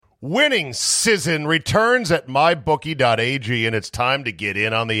Winning season returns at mybookie.ag, and it's time to get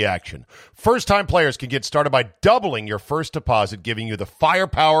in on the action. First-time players can get started by doubling your first deposit, giving you the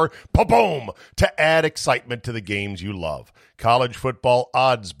firepower, boom, to add excitement to the games you love. College football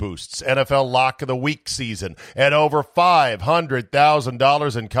odds boosts, NFL Lock of the Week season, and over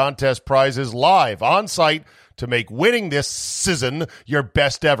 $500,000 in contest prizes live on site to make winning this season your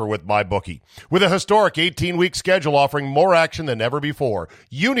best ever with MyBookie. With a historic 18-week schedule offering more action than ever before,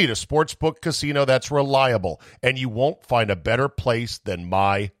 you need a sportsbook casino that's reliable, and you won't find a better place than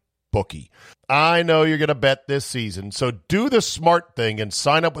MyBookie. I know you're going to bet this season, so do the smart thing and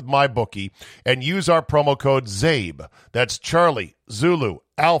sign up with MyBookie and use our promo code ZABE. That's Charlie, Zulu,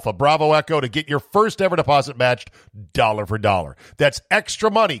 Alpha, Bravo, Echo to get your first ever deposit matched dollar for dollar. That's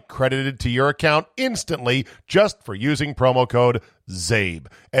extra money credited to your account instantly just for using promo code ZABE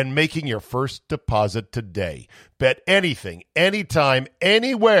and making your first deposit today. Bet anything, anytime,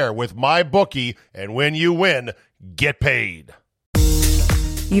 anywhere with MyBookie, and when you win, get paid.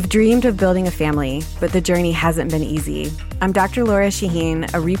 You've dreamed of building a family, but the journey hasn't been easy. I'm Dr. Laura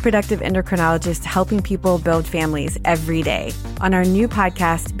Shaheen, a reproductive endocrinologist helping people build families every day. On our new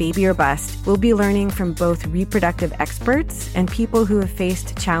podcast, Baby or Bust, we'll be learning from both reproductive experts and people who have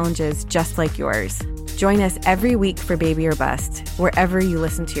faced challenges just like yours. Join us every week for Baby or Bust, wherever you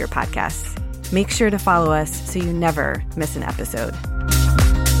listen to your podcasts. Make sure to follow us so you never miss an episode.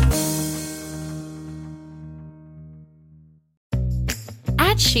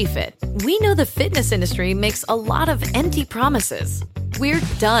 At SheFit, we know the fitness industry makes a lot of empty promises. We're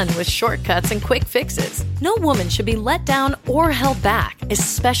done with shortcuts and quick fixes. No woman should be let down or held back,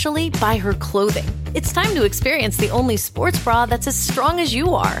 especially by her clothing. It's time to experience the only sports bra that's as strong as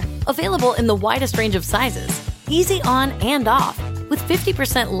you are. Available in the widest range of sizes, easy on and off, with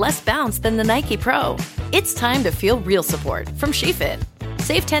 50% less bounce than the Nike Pro. It's time to feel real support from SheFit.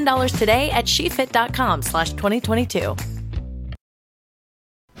 Save $10 today at shefit.com/2022.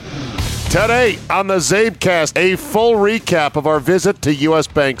 Today on the Zabecast, a full recap of our visit to U.S.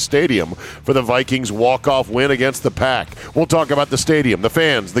 Bank Stadium for the Vikings' walk-off win against the Pack. We'll talk about the stadium, the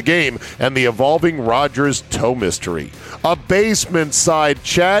fans, the game, and the evolving Rodgers toe mystery. A basement-side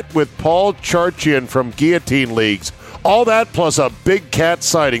chat with Paul Charchian from Guillotine Leagues. All that plus a big cat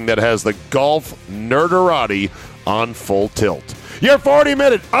sighting that has the golf nerderati on full tilt. Your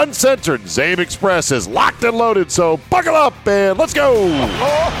 40-minute uncensored Zabe Express is locked and loaded, so buckle up and let's go! Here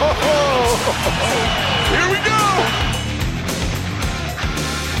we go!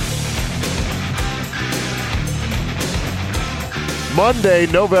 Monday,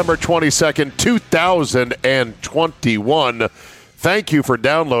 November 22nd, 2021. Thank you for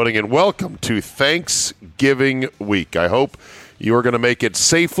downloading and welcome to Thanksgiving week. I hope you are going to make it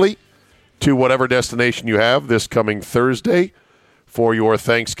safely to whatever destination you have this coming Thursday for your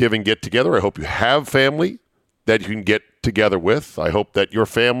Thanksgiving get-together. I hope you have family that you can get together with. I hope that your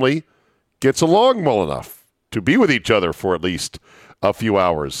family gets along well enough to be with each other for at least a few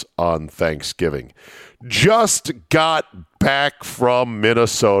hours on Thanksgiving. Just got back from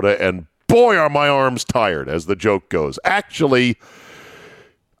Minnesota, and boy, are my arms tired, as the joke goes. Actually,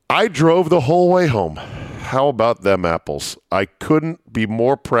 I drove the whole way home. How about them apples? I couldn't be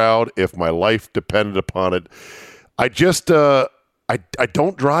more proud if my life depended upon it. I just... I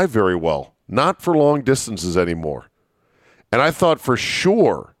don't drive very well, not for long distances anymore. And I thought for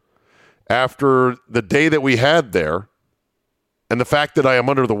sure after the day that we had there and the fact that I am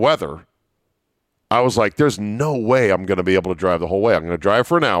under the weather, I was like, there's no way I'm going to be able to drive the whole way. I'm going to drive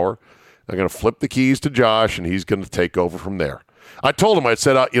for an hour. I'm going to flip the keys to Josh, and he's going to take over from there. I told him, I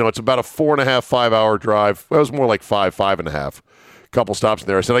said, it's about a 4.5, 5 hour drive. Well, it was more like 5.5. A couple stops in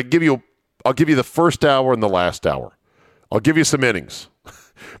there. I said, I'll give you the first hour and the last hour. I'll give you some innings,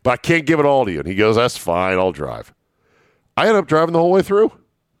 but I can't give it all to you. And he goes, that's fine, I'll drive. I ended up driving the whole way through.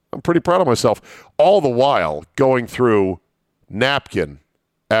 I'm pretty proud of myself. All the while going through napkin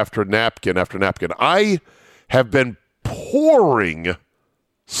after napkin after napkin. I have been pouring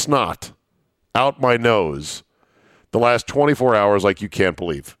snot out my nose the last 24 hours like you can't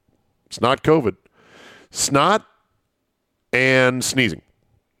believe. It's not COVID. Snot and sneezing.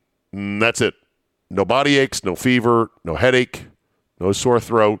 And that's it. No body aches, no fever, no headache, no sore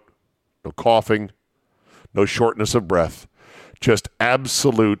throat, no coughing, no shortness of breath. Just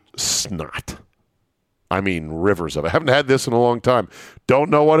absolute snot. I mean, rivers of it. I haven't had this in a long time. Don't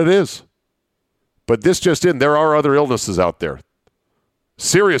know what it is. But this just in, there are other illnesses out there.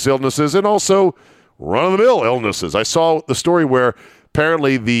 Serious illnesses and also run-of-the-mill illnesses. I saw the story where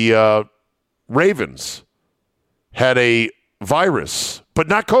apparently the Ravens had a virus, but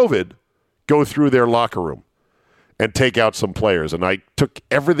not COVID, go through their locker room. and take out some players. And I took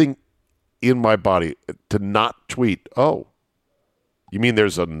everything in my body to not tweet, oh, you mean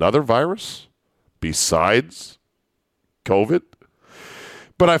there's another virus besides COVID?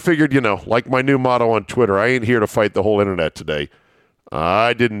 But I figured, like my new motto on Twitter, I ain't here to fight the whole internet today.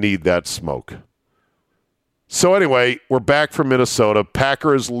 I didn't need that smoke. So anyway, we're back from Minnesota.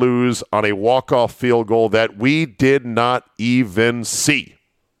 Packers lose on a walk-off field goal that we did not even see.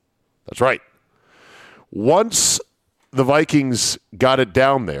 That's right. Once the Vikings got it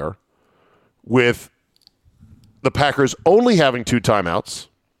down there with the Packers only having 2 timeouts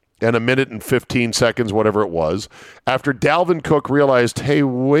and 1 minute and 15 seconds, whatever it was, after Dalvin Cook realized, hey,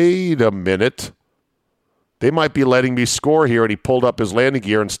 wait a minute, they might be letting me score here, and he pulled up his landing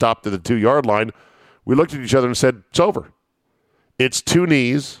gear and stopped at the 2-yard line, we looked at each other and said, it's over. It's 2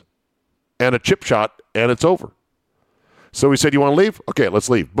 knees and a chip shot, and it's over. So we said, you want to leave? Okay, let's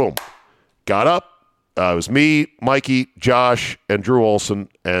leave. Boom. Got up. It was me, Mikey, Josh, and Drew Olson,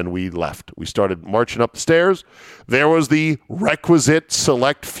 and we left. We started marching up the stairs. There was the requisite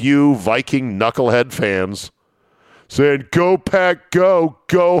select few Viking knucklehead fans saying, go Pack, go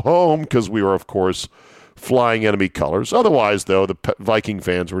home, because we were, of course, flying enemy colors. Otherwise, though, the Viking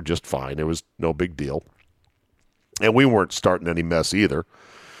fans were just fine. It was no big deal. And we weren't starting any mess either.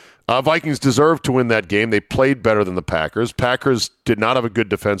 Vikings deserved to win that game. They played better than the Packers. Packers did not have a good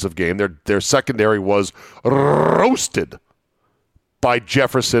defensive game. Their secondary was roasted by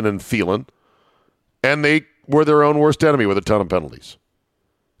Jefferson and Thielen. And they were their own worst enemy with a ton of penalties.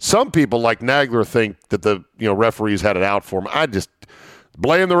 Some people, like Nagler, think that the referees had it out for them. I just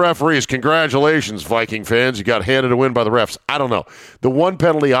blame the referees. Congratulations, Viking fans. You got handed a win by the refs. I don't know. The one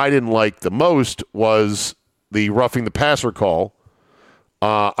penalty I didn't like the most was the roughing the passer call.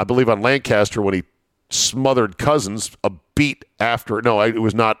 I believe on Lancaster when he smothered Cousins a beat after. No, it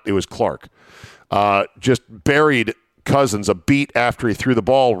was not. It was Clark. Just buried Cousins a beat after he threw the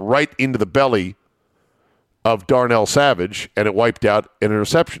ball right into the belly of Darnell Savage, and it wiped out an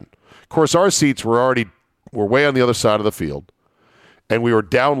interception. Of course, our seats were way on the other side of the field, and we were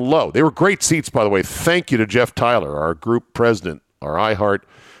down low. They were great seats, by the way. Thank you to Jeff Tyler, our group president, our iHeart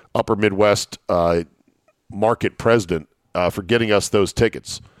Upper Midwest market president, for getting us those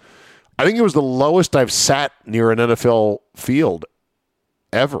tickets. I think it was the lowest I've sat near an NFL field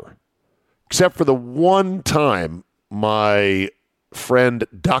ever, except for the one time my friend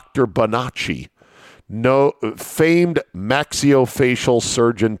Dr. Bonacci, famed maxillofacial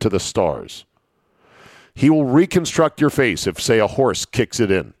surgeon to the stars. He will reconstruct your face if, say, a horse kicks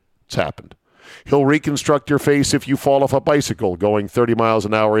it in. It's happened. He'll reconstruct your face if you fall off a bicycle going 30 miles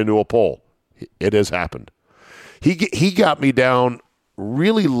an hour into a pole. It has happened. He got me down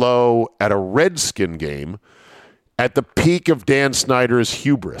really low at a Redskin game at the peak of Dan Snyder's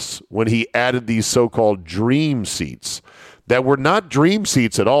hubris when he added these so-called dream seats that were not dream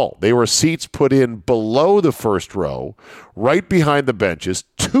seats at all. They were seats put in below the first row, right behind the benches,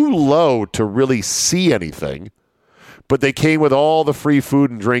 too low to really see anything, but they came with all the free food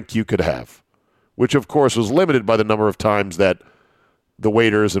and drink you could have, which, of course, was limited by the number of times that the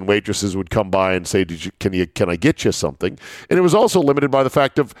waiters and waitresses would come by and say, can I get you something? And it was also limited by the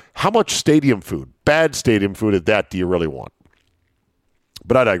fact of how much stadium food, bad stadium food at that, do you really want?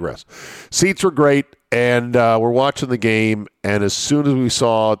 But I digress. Seats were great, and we're watching the game, and as soon as we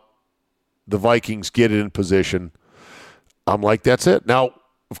saw the Vikings get it in position, I'm like, that's it. Now,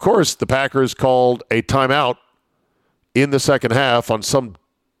 of course, the Packers called a timeout in the second half on some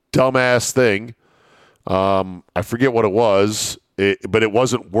dumbass thing. I forget what it was. But it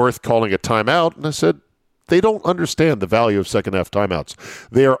wasn't worth calling a timeout. And I said, they don't understand the value of second-half timeouts.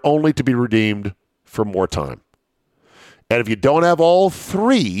 They are only to be redeemed for more time. And if you don't have all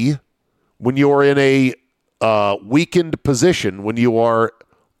 3 when you are in a weakened position, when you are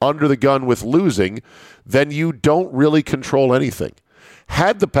under the gun with losing, then you don't really control anything.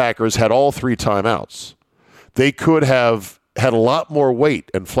 Had the Packers had all 3 timeouts, they could have had a lot more weight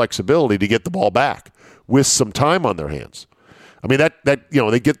and flexibility to get the ball back with some time on their hands. I mean, they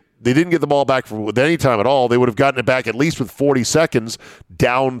didn't get the ball back with any time at all. They would have gotten it back at least with 40 seconds,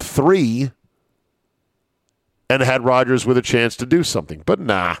 down 3, and had Rodgers with a chance to do something. But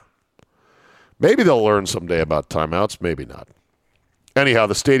nah. Maybe they'll learn someday about timeouts. Maybe not. Anyhow,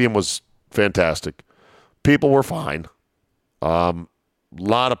 the stadium was fantastic. People were fine.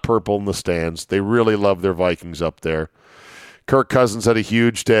 Lot of purple in the stands. They really love their Vikings up there. Kirk Cousins had a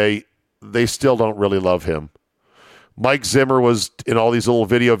huge day. They still don't really love him. Mike Zimmer was in all these little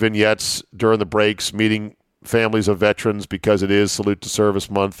video vignettes during the breaks, meeting families of veterans because it is Salute to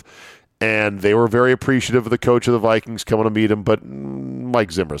Service Month. And they were very appreciative of the coach of the Vikings coming to meet him, but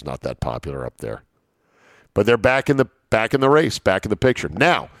Mike Zimmer's not that popular up there. But they're back in the race, back in the picture.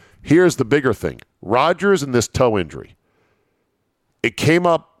 Now, here's the bigger thing. Rodgers and this toe injury. It came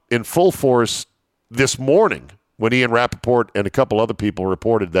up in full force this morning when Ian Rappaport and a couple other people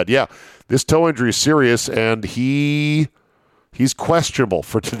reported that, yeah, this toe injury is serious and he's questionable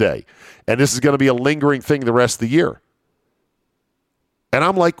for today. And this is going to be a lingering thing the rest of the year. And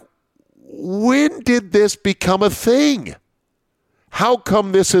I'm like, when did this become a thing? How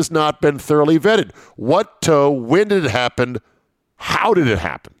come this has not been thoroughly vetted? What toe? When did it happen? How did it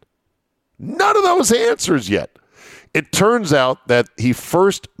happen? None of those answers yet. It turns out that he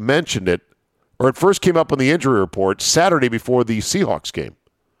first mentioned it, or it first came up on the injury report Saturday before the Seahawks game.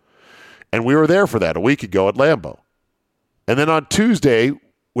 And we were there for that a week ago at Lambeau. And then on Tuesday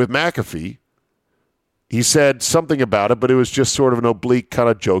with McAfee, he said something about it, but it was just sort of an oblique kind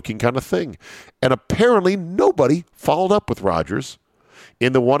of joking kind of thing. And apparently nobody followed up with Rodgers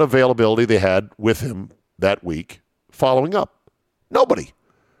in the one availability they had with him that week following up. Nobody.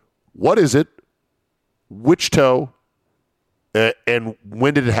 What is it? Which toe? And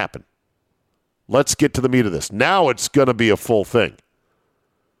when did it happen? Let's get to the meat of this. Now it's going to be a full thing.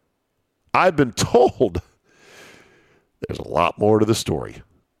 I've been told there's a lot more to the story.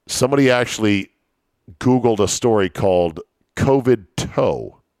 Somebody actually Googled a story called COVID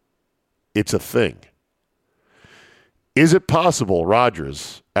toe. It's a thing. Is it possible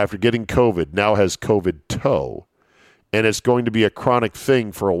Rodgers, after getting COVID, now has COVID toe, and it's going to be a chronic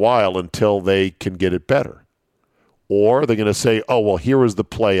thing for a while until they can get it better? Or they're going to say, oh, well, here was the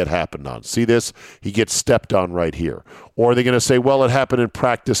play it happened on. See this? He gets stepped on right here. Or they're going to say, well, it happened in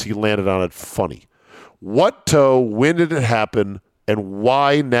practice. He landed on it funny. What toe? When did it happen? And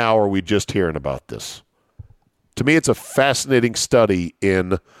why now are we just hearing about this? To me, it's a fascinating study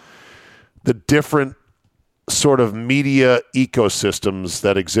in the different sort of media ecosystems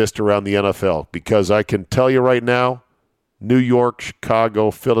that exist around the NFL. Because I can tell you right now, New York,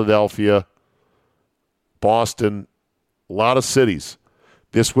 Chicago, Philadelphia, Boston, a lot of cities,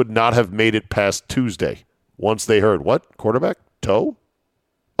 this would not have made it past Tuesday once they heard, what? Quarterback? Toe?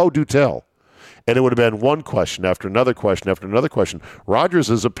 Oh, do tell. And it would have been one question after another question after another question. Rodgers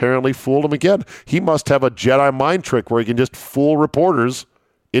has apparently fooled him again. He must have a Jedi mind trick where he can just fool reporters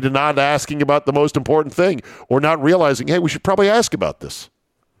into not asking about the most important thing or not realizing, hey, we should probably ask about this.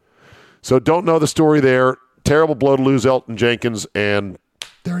 So don't know the story there. Terrible blow to lose Elton Jenkins, and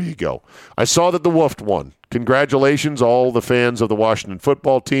there you go. I saw that the Wolf won. Congratulations, all the fans of the Washington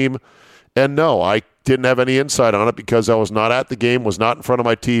football team. And no, I didn't have any insight on it because I was not at the game, was not in front of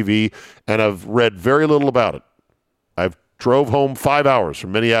my TV, and I've read very little about it. I've drove home 5 hours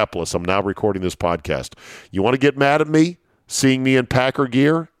from Minneapolis. I'm now recording this podcast. You want to get mad at me, seeing me in Packer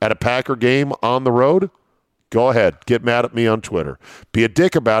gear at a Packer game on the road? Go ahead. Get mad at me on Twitter. Be a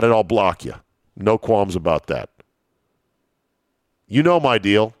dick about it, I'll block you. No qualms about that. You know my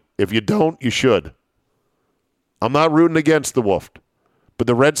deal. If you don't, you should. I'm not rooting against the Wolf, but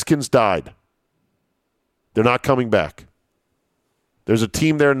the Redskins died. They're not coming back. There's a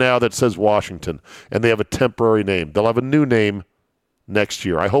team there now that says Washington, and they have a temporary name. They'll have a new name next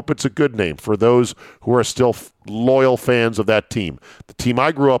year. I hope it's a good name for those who are still loyal fans of that team. The team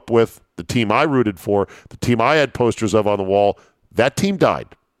I grew up with, the team I rooted for, the team I had posters of on the wall, that team died.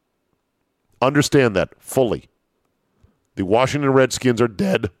 Understand that fully. The Washington Redskins are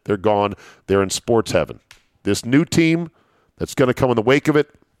dead. They're gone. They're in sports heaven. This new team that's going to come in the wake of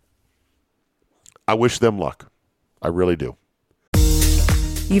it, I wish them luck. I really do.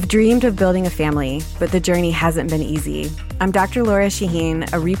 You've dreamed of building a family, but the journey hasn't been easy. I'm Dr. Laura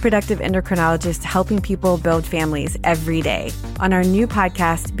Shaheen, a reproductive endocrinologist helping people build families every day. On our new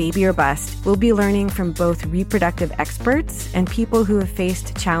podcast, Baby or Bust, we'll be learning from both reproductive experts and people who have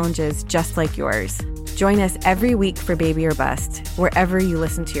faced challenges just like yours. Join us every week for Baby or Bust, wherever you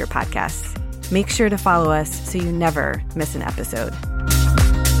listen to your podcasts. Make sure to follow us so you never miss an episode.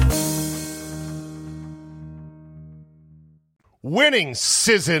 Winning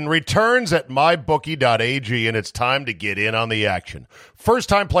season returns at mybookie.ag, and it's time to get in on the action.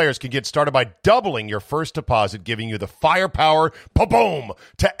 First-time players can get started by doubling your first deposit, giving you the firepower, boom,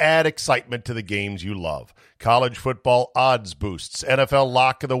 to add excitement to the games you love. College football odds boosts, NFL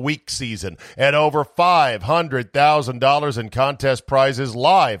Lock of the Week season, and over $500,000 in contest prizes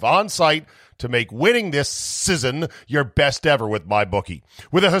live on site to make winning this season your best ever with MyBookie.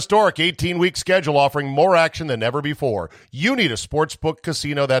 With a historic 18-week schedule offering more action than ever before, you need a sportsbook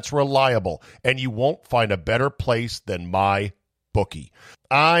casino that's reliable, and you won't find a better place than MyBookie.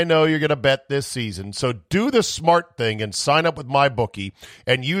 I know you're going to bet this season, so do the smart thing and sign up with MyBookie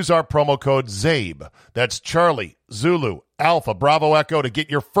and use our promo code ZABE. That's Charlie, Zulu, Alpha, Bravo, Echo to get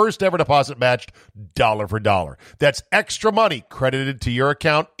your first ever deposit matched dollar for dollar. That's extra money credited to your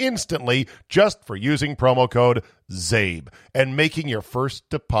account instantly just for using promo code ZABE and making your first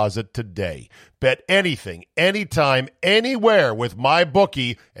deposit today. Bet anything, anytime, anywhere with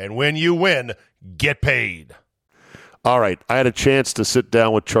MyBookie, and when you win, get paid. All right, I had a chance to sit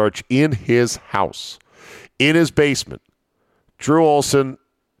down with Charch in his house, in his basement. Drew Olson,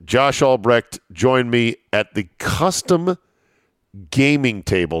 Josh Albrecht joined me at the custom gaming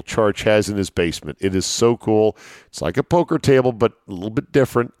table Charch has in his basement. It is so cool. It's like a poker table, but a little bit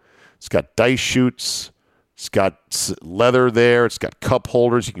different. It's got dice chutes. It's got leather there. It's got cup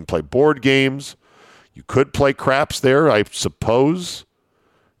holders. You can play board games. You could play craps there, I suppose.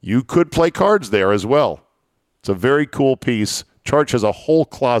 You could play cards there as well. It's a very cool piece. Charch has a whole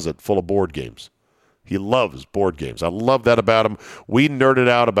closet full of board games. He loves board games. I love that about him. We nerded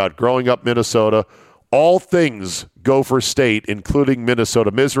out about growing up Minnesota. All things Gopher State, including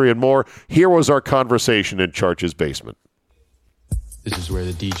Minnesota misery and more. Here was our conversation in Charch's basement. This is where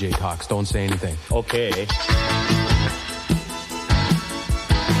the DJ talks. Don't say anything. Okay.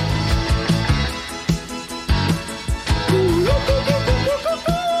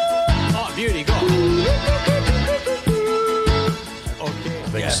 Oh, beauty, go.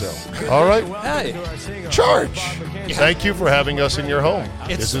 I think so. All right. Hey. Charch, thank you for having us in your home.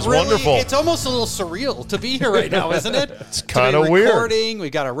 This is wonderful. It's almost a little surreal to be here right now, isn't it? It's kind of weird. Recording. We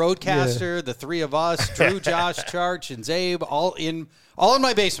got a roadcaster, the three of us, Drew, Josh, Charch, and Zabe, all in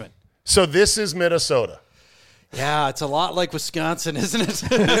my basement. So this is Minnesota. Yeah, it's a lot like Wisconsin, isn't it?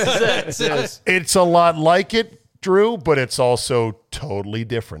 It's a lot like it, Drew, but it's also totally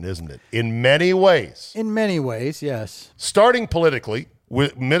different, isn't it? In many ways. In many ways, yes. Starting politically,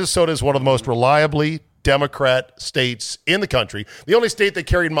 Minnesota is one of the most reliably Democrat states in the country. The only state that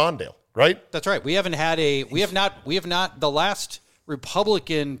carried Mondale, right? That's right. We have not the last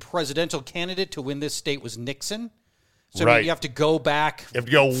Republican presidential candidate to win this state was Nixon. So right. you have to go back. You have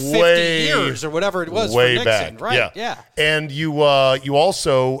to go 50 way years or whatever it was way for Nixon, back. right? Yeah. And you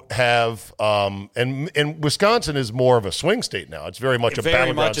also have and Wisconsin is more of a swing state now. It's very much a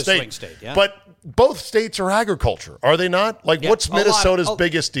battleground state. Swing state, yeah. But both states are agriculture, are they not? Like, what's Minnesota's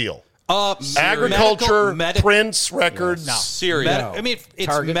biggest deal? Agriculture, prints, records, cereal. It's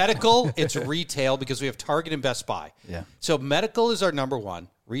Target. Medical, it's retail because we have Target and Best Buy. Yeah. So medical is our number one.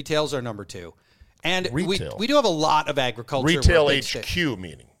 Retail is our number two. And we do have a lot of agriculture. Retail HQ,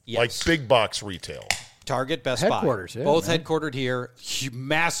 meaning yes. like big box retail. Target, Best Headquarters, Buy. yeah, Both man. headquartered here.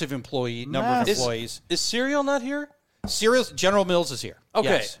 Massive number of employees. Is cereal not here? Cereal, General Mills is here. Okay,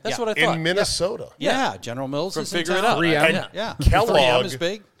 yes. that's what I thought. In Minnesota. Yeah, General Mills From is Figure in It town. Out. Yeah. Kellogg 3M is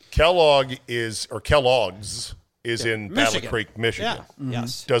big. Kellogg's is in Battle Michigan. Creek, Michigan. Yeah. Mm-hmm.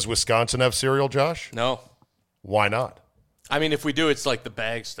 Yes. Does Wisconsin have cereal, Josh? No. Why not? I mean, if we do, it's like the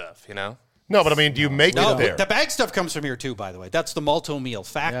bag stuff, you know? No, but I mean, do you make No, it there? the bag stuff comes from here too. By the way, that's the Malto-Meal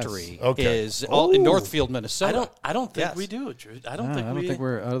factory. Yes. Okay. Is all in Northfield, Minnesota. I don't think Yes. we do, Drew. I I don't think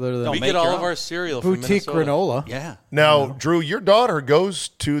we're other than we make get all your of own. our cereal from boutique Minnesota. granola. Yeah. Now, Drew, your daughter goes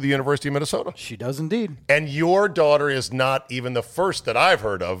to the University of Minnesota. She does indeed. And your daughter is not even the first that I've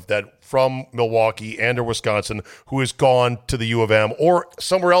heard of that from Milwaukee and or Wisconsin who has gone to the U of M or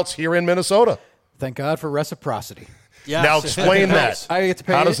somewhere else here in Minnesota. Thank God for reciprocity. Yes. Now explain that. I get to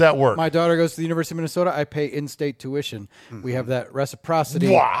pay. How does that work? My daughter goes to the University of Minnesota. I pay in-state tuition. We have that reciprocity.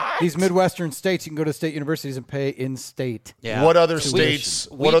 What? These Midwestern states, you can go to state universities and pay in-state. Yeah. What other states?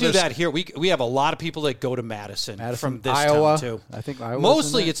 We do that here. We have a lot of people that go to Madison from this Iowa. town too. I think Iowa's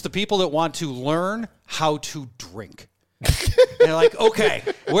mostly in there. It's the people that want to learn how to drink. They're like, okay,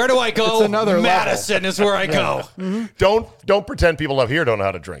 where do I go? It's another level. Madison is where I go. Don't pretend people up here don't know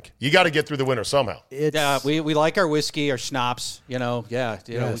how to drink. You got to get through the winter somehow. Yeah, we like our whiskey, our schnapps.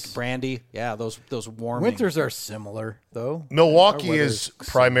 Yes. Brandy. Yeah, those warm Winters are similar, though. Milwaukee Our is weather's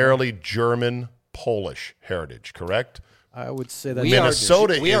primarily German, Polish heritage, correct? I would say that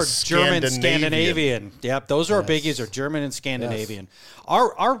Minnesota We are is German, Scandinavian. Scandinavian. Yep, those are our biggies. Are German and Scandinavian.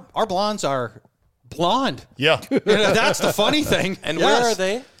 Our blondes are blonde. Yeah. That's the funny thing. And Yes. where are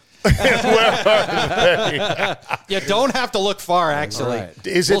they? You don't have to look far, actually. Right.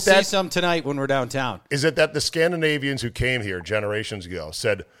 We'll see some tonight when we're downtown. Is it that the Scandinavians who came here generations ago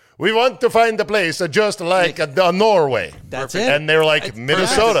said, we want to find a place just like Norway? That's Perfect. it. And they're like,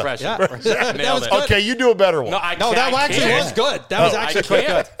 Minnesota. Impression. Yeah. That Nailed was it. good. Okay, you do a better one. No, I No, can't. that actually was good. That was I actually quite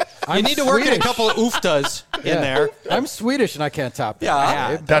can't. good. You need to work in a couple of ooftas in there. I'm Swedish and I can't top that.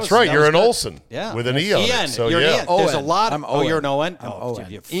 Yeah. Babe. That's right. You're an Olsen Yeah. with an E on Ian. it. So, You're yeah. Ian. There's a Owen. lot. I'm Oh, you're an Owen. Owen? I'm Oh,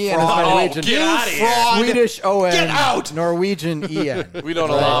 Owen. you Ian is fraud. Norwegian. get out of here. Swedish Owen. Get out. Norwegian Ian. We don't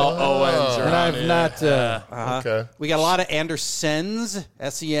allow Owens And around I've here. not. Okay. We got a lot of Andersens,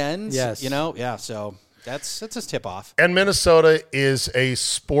 SENs. Yes. You know? Yeah, so that's a tip off. And Minnesota is a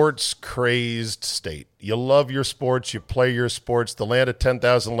sports-crazed state. You love your sports. You play your sports. The land of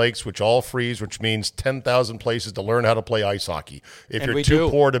 10,000 lakes, which all freeze, which means 10,000 places to learn how to play ice hockey. If And you're we too do.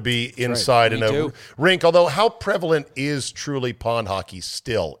 poor to be inside in We a do. rink, although how prevalent is truly pond hockey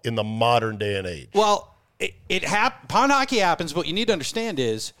still in the modern day and age? Well, pond hockey happens, but what you need to understand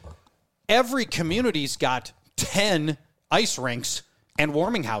is every community's got 10 ice rinks and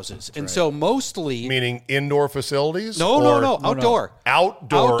warming houses. And so mostly... Meaning indoor facilities? No, or outdoor.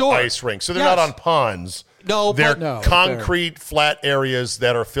 Outdoor ice rinks. So they're Yes. not on ponds. No, they're but- concrete, flat areas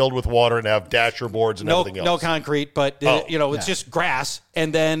that are filled with water and have dasher boards and everything else. No concrete, but it's just grass,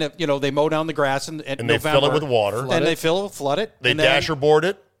 and then they mow down the grass and they fill it with water. Then they flood it. They and then, dasher board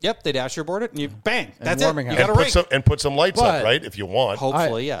it. Yep, they dasher board it, and you bang. That's it. warming You house. got a ring. Put some lights up, But- right? If you want.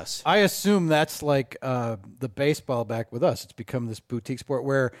 Hopefully, yes. I assume that's like the baseball back with us. It's become this boutique sport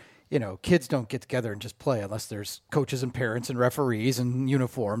where, kids don't get together and just play unless there's coaches and parents and referees and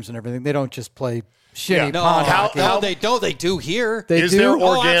uniforms and everything. They don't just play shitty No, pond hockey. they do here. They Is do? there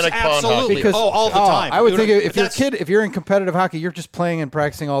Oh, organic pond hockey? absolutely. Because all the time. I would You think know, if you're a that's- kid, if you're in competitive hockey, you're just playing and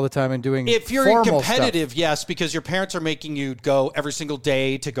practicing all the time and doing. If you're formal competitive, yes, because your parents are making you go every single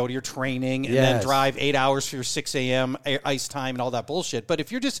day to go to your training and then Yes. drive 8 hours for your 6 a.m. ice time and all that bullshit. But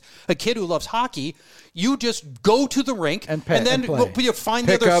if you're just a kid who loves hockey, you just go to the rink And then and play. you find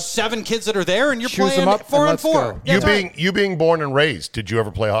Pick the other up, 7 kids that are there and you're choose playing them up, 4 and on let's 4. go. Yeah, that's right. You being born and raised, did you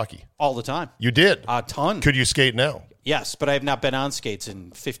ever play hockey? All the time. You did. A ton. Could you skate now? Yes, but I have not been on skates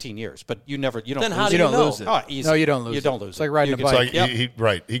in 15 years. But you don't Then lose how it. do you know? lose it. Oh, easy. No, you don't lose You it. don't lose It's it. like riding You a can- bike. So Yep. he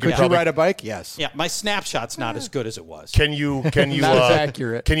could Could you probably, ride a bike? Yes. Yeah, my snapshot's not as good as it was. Can you Not as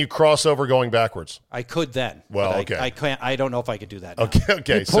accurate. Can you cross over going backwards? I could then. Well, but okay. I can't. I don't know if I could do that. now.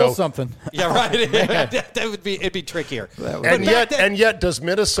 Okay. Pull So something. Yeah, right. that would be. It'd be trickier. and yet, does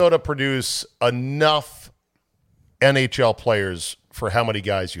Minnesota produce enough NHL players for how many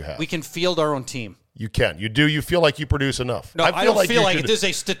guys you have? We can field our own team. You can. You do. You feel like you produce enough. No, I don't like feel you like should- it is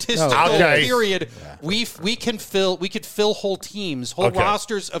a statistical Okay. period. We can fill whole teams, whole Okay.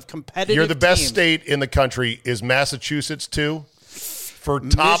 rosters of competitive. You're the best teams. state in the country. Is Massachusetts too? For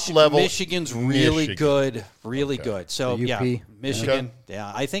top level, Michigan's really Michigan. good, really good. So The UP. yeah, Michigan.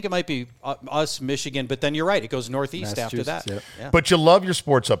 Yeah, I think it might be us, Michigan. But then you're right; it goes northeast after that. Massachusetts, Yeah. But you love your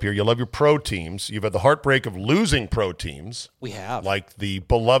sports up here. You love your pro teams. You've had the heartbreak of losing pro teams, We have. like the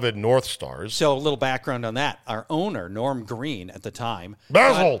beloved North Stars. So a little background on that. Our owner, Norm Green, at the time,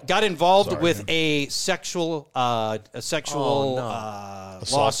 Basil! got involved with a sexual Assault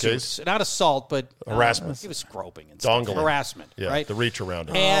lawsuit. case? Not assault, but Harassment. He was groping and stuff. Dongling. Harassment, Yeah, right? the reach around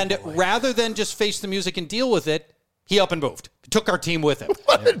it. And rather than just face the music and deal with it, he up and moved. Took our team with him.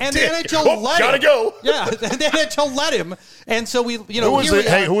 And the dick. NHL Oh, let gotta him. go. Yeah, and the NHL let him. And so we, Who was here we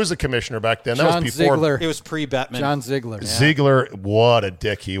are. who was the commissioner back then? John that was before Ziegler. It was pre-Bettman. John Ziegler. Ziegler. What a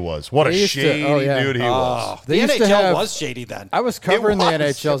dick he was. What a They used to- shady oh, yeah. dude he was. The used to NHL have- was shady then. I was covering the was.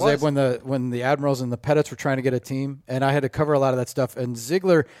 NHL It was. Zabe, when the Admirals and the Pettits were trying to get a team, and I had to cover a lot of that stuff. And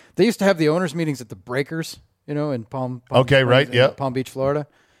Ziegler, they used to have the owners' meetings at the Breakers, in Palm Okay, Springs, right, in yeah. Palm Beach, Florida.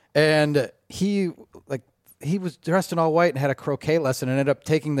 And he was dressed in all white and had a croquet lesson and ended up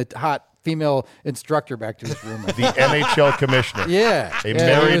taking the hot female instructor back to his room. The NHL commissioner. Yeah. A Yeah,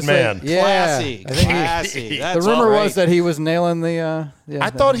 married he was man. yeah. Classy. I think Classy. the That's rumor all right. was that he was nailing the. I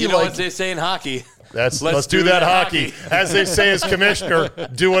thought he You know what liked. they say in hockey? Let's do that hockey. As they say as commissioner,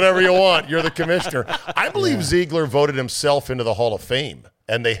 do whatever you want. You're the commissioner. I believe Ziegler voted himself into the Hall of Fame,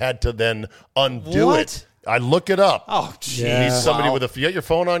 and they had to then undo What? it. I look it up. Oh, jeez. You need somebody Wow. with a. You got your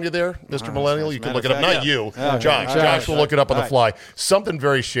phone on you there, Mr. Millennial? You can look it up. matter Not of you, fact, yeah. Josh. Okay. Josh will look it up on the fly. Something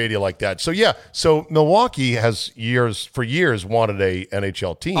very shady like that. So yeah. So Milwaukee has for years wanted a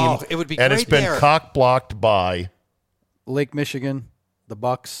NHL team. Oh, it would be and it's great been there. cock blocked by. Lake Michigan, the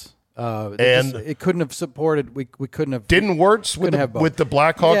Bucks. And- it couldn't have supported. We couldn't have. Didn't Wirtz with Couldn't have both. the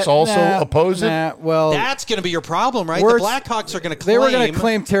Blackhawks Yeah, also nah, oppose it? nah, well, That's going to be your problem, right? Wirtz- The Blackhawks are going to claim. they were going to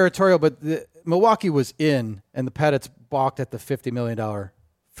claim territorial, but Milwaukee was in, and the Pettits balked at the $50 million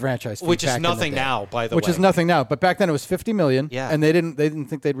franchise fee, Which is back in the nothing day. now, by the Which way. is nothing now, but back then it was $50 million. Yeah. And they didn't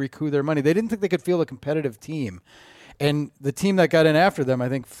think they'd recoup their money. They didn't think they could field a competitive team, and the team that got in after them, I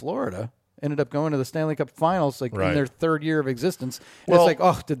think Florida, ended up going to the Stanley Cup Finals in their third year of existence. And Well, it's like,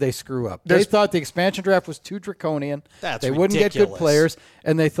 oh, did they screw up? They thought the expansion draft was too draconian. They wouldn't get good players,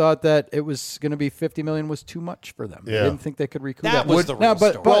 and they thought that it was going to be $50 million was too much for them. They didn't think they could recoup that. That was the real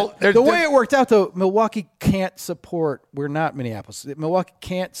story. But the way it worked out, though, Milwaukee can't support. We're not Minneapolis. Milwaukee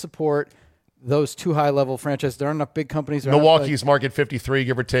can't support those two high-level franchises. There aren't enough big companies. Milwaukee's market 53,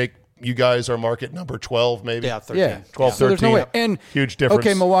 give or take. You guys are market number 12, maybe? Yeah, 13. Yeah. 12, So 13. there's no way. And, huge difference.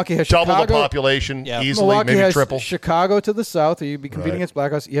 Okay, Milwaukee has double Chicago. the population, easily, Milwaukee maybe has triple. Chicago to the south. You'd be competing against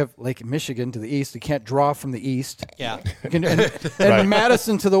Blackhawks. You have Lake Michigan to the east. You can't draw from the east. Yeah. And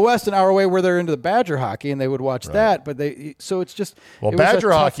Madison to the west, an hour away, where they're into the Badger hockey, and they would watch that. But so it's just Well, it was a Badger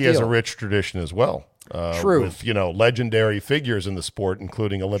tough hockey has a deal. rich tradition as well. True. With, legendary figures in the sport,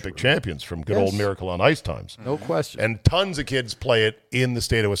 including Olympic champions from good old Miracle on Ice times. No question. And tons of kids play it in the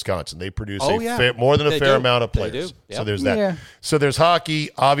state of Wisconsin. They produce yeah. more than a They fair do. amount of They players. do. Yep. So there's that. Yeah. So there's hockey.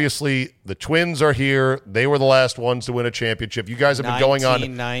 Obviously, the Twins are here. They were the last ones to win a championship. You guys have been going on.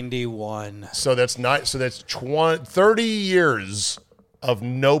 1991. So that's 30 years of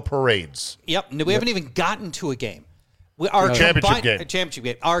no parades. Yep. We haven't even gotten to a game. Our championship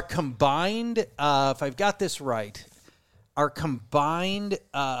game. Our combined, if I've got this right, our combined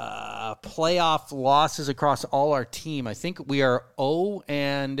playoff losses across all our team, I think we are 0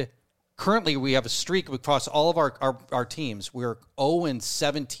 and currently we have a streak across all of our teams. We're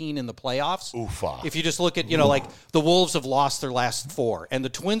 0-17 in the playoffs. Oofa. If you just look at, like the Wolves have lost their last 4 and the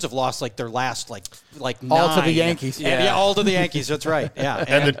Twins have lost their last like 9. All to the Yankees. Yeah, all to the Yankees. That's right. Yeah.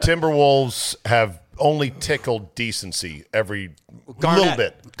 And the Timberwolves have only tickled decency every little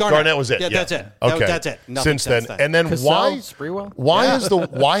bit. Garnett was it. Yeah, that's it. Okay. That's it. Nothing Since then. And then Sprewell?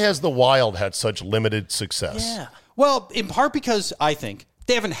 why has the Wild had such limited success? Yeah. Well, in part because I think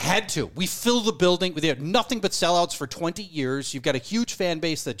they haven't had to. We fill the building. They have nothing but sellouts for 20 years. You've got a huge fan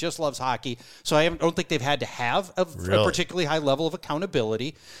base that just loves hockey. So I don't think they've had to have a particularly high level of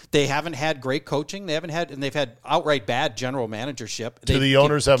accountability. They haven't had great coaching. They've had outright bad general managership. Do the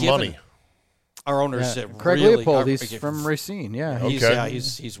owners have money? Our owners, Craig really, Leopold, he's from Racine. Yeah, he's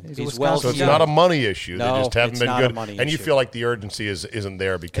well. So it's not a money issue. No, they just haven't it's been not good. a money and you issue. feel like the urgency isn't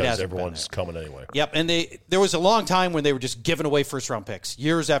there because everyone's coming anyway. Yep, and there was a long time when they were just giving away first-round picks,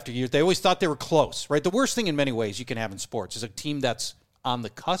 years after years. They always thought they were close, right? The worst thing in many ways you can have in sports is a team that's on the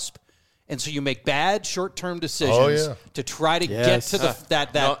cusp, and so you make bad short-term decisions to try to get to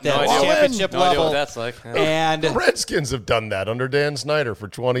that championship No level. idea what that's like. Yeah. And The Redskins have done that under Dan Snyder for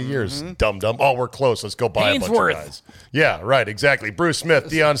 20 years. Dumb. Oh, we're close. Let's go buy a bunch of guys. Yeah, right, exactly. Bruce Smith,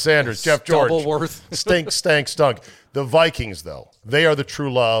 Deion Sanders, Jeff George. Doubleworth. Stunk. The Vikings, though, they are the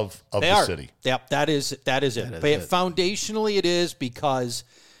true love of the city. Yep, that is it. But foundationally, it is because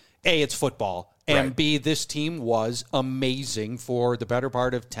A, it's football. And B, this team was amazing for the better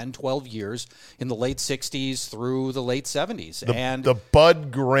part of 10, 12 years in the late 60s through the late 70s. The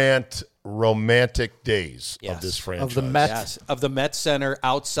Bud Grant romantic days of this franchise. Of the Mets. Yes, of the Met Center,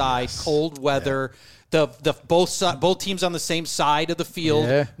 outside, cold weather. The both teams on the same side of the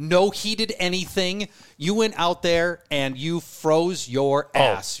field. No heated anything. You went out there and you froze your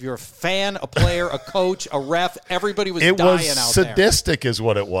ass. You're a fan, a player, a coach, a ref. Everybody was dying out there. It was sadistic is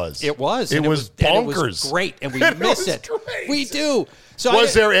what it was. It was. It was bonkers. And it was great, and we miss it. Great. We do. So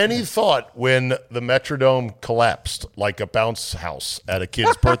was there any thought when the Metrodome collapsed like a bounce house at a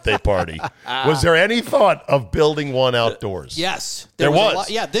kid's birthday party? Was there any thought of building one outdoors? Yes. There was.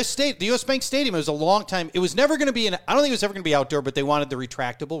 The U.S. Bank Stadium, it was a long time. It was never going to be I don't think it was ever going to be outdoor, but they wanted the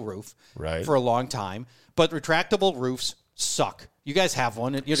retractable roof for a long time. But retractable roofs suck. You guys have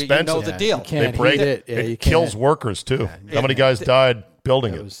one. You know the deal. Can't they break heat it. It kills workers, too. How many guys died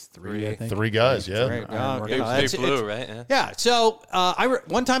building it? It was 3, I think. 3 guys, yeah. That's blue, right? Yeah. So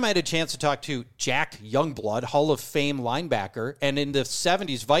one time I had a chance to talk to Jack Youngblood, Hall of Fame linebacker, and in the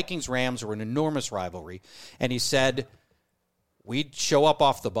 70s, Vikings-Rams were an enormous rivalry. And he said, we'd show up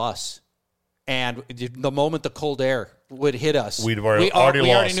off the bus, and the moment the cold air would hit us, we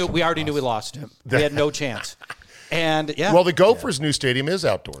already knew we lost. We had no chance. And well, the Gophers' new stadium is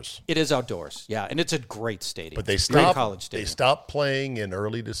outdoors. It is outdoors, yeah, and it's a great stadium. But they great college stadium. They stopped playing in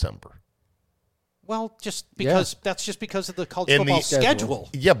early December. Well, just because that's just because of the college football schedule.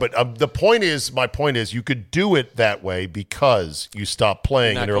 Yeah, but my point is, you could do it that way because you stopped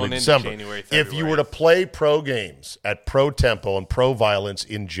playing in early December. If you were to play pro games at pro tempo and pro violence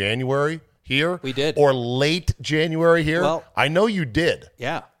in January here, we did, or late January here. Well, I know you did.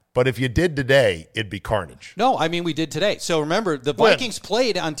 Yeah. But if you did today, it'd be carnage. No, I mean, we did today. So remember, the Vikings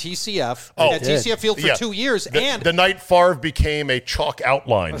played on TCF at TCF Field for 2 years. The night Favre became a chalk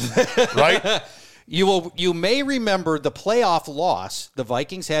outline, right? You may remember the playoff loss the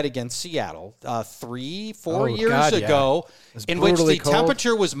Vikings had against Seattle 3-4 years ago, in which the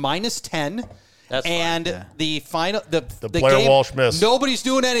temperature was -10. That's the final the Blair game, Walsh miss. Nobody's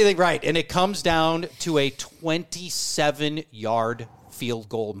doing anything right, and it comes down to a 27-yard field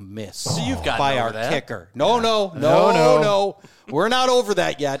goal miss you've gotten by over our that. kicker. No. We're not over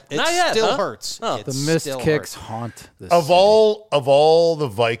that yet. It Not yet, still huh? hurts. Oh. It The missed still kicks hurts. haunt this Of city. all the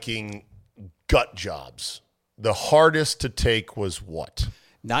Viking gut jobs, the hardest to take was what?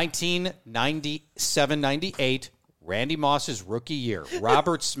 1997-98, Randy Moss's rookie year.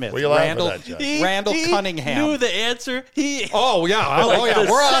 Robert Smith, What are you laughing at, Jeff? Randall he Cunningham. knew the answer. Oh yeah,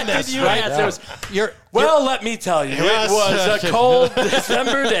 we're on this. Right? Well, let me tell you, Yes. it was a cold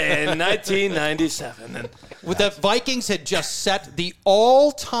December day in 1997. And The Vikings had just set the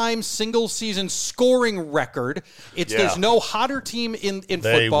all-time single-season scoring record. There's no hotter team in They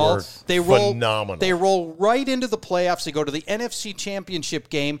football. were roll phenomenal. They roll right into the playoffs. They go to the NFC Championship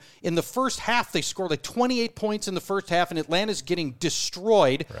game. In the first half, they score like 28 points in the first half, and Atlanta's getting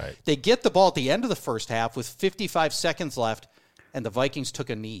destroyed. Right. They get the ball at the end of the first half with 55 seconds left, and the Vikings took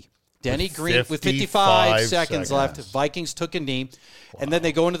a knee. Denny Green with 55 seconds left. Vikings took a knee, and then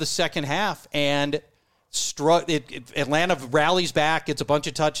they go into the second half, and Atlanta rallies back, gets a bunch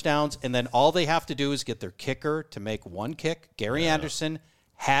of touchdowns, and then all they have to do is get their kicker to make one kick. Gary Anderson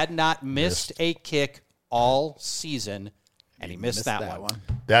had not missed a kick all season, and he missed that one.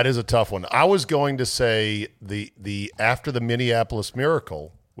 That is a tough one. I was going to say the after the Minneapolis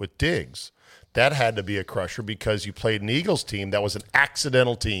Miracle with Diggs, that had to be a crusher because you played an Eagles team that was an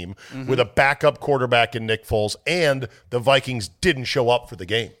accidental team with a backup quarterback in Nick Foles, and the Vikings didn't show up for the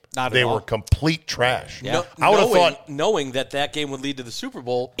game. They were complete trash. Yeah. I would have thought, knowing that game would lead to the Super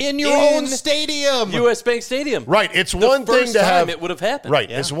Bowl in your own stadium, U.S. Bank Stadium. right? It's one thing to have it would have happened. Right,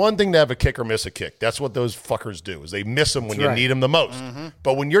 it's one thing to have a kicker miss a kick. That's what those fuckers do. Is they miss them when you need them the most.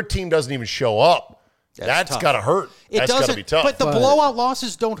 But when your team doesn't even show up, that's got to hurt. That's got to be tough. But the blowout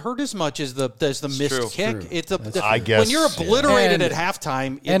losses don't hurt as much as the missed kick. It's I guess when you're obliterated And- at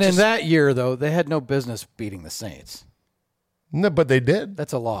halftime. In that year, though, they had no business beating the Saints. No, but they did.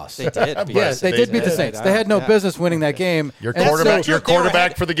 That's a loss. they did. Yes, they did beat the Saints. They had no business winning that game. Your And quarterback, so- your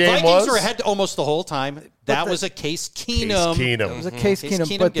quarterback for the game Vikings was were ahead almost the whole time. That was a Case Keenum. It was a Case Case Keenum,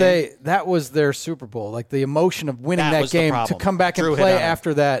 Keenum but game. that was their Super Bowl. Like the emotion of winning That that was the game to problem. come back Drew and hit play on it.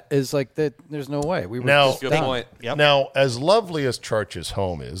 after that is like that. There's no way we were Now- just Good done. point. Yep. Now, as lovely as Charch's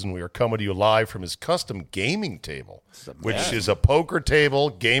home is, and we are coming to you live from his custom gaming table, which is a poker table,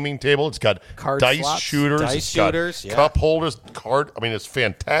 gaming table. It's got Card dice slots. shooters, Dice it's got shooters, yeah. cup holders, card. I mean, it's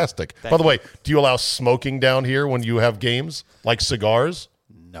fantastic. By the way, do you allow smoking down here when you have games, like cigars?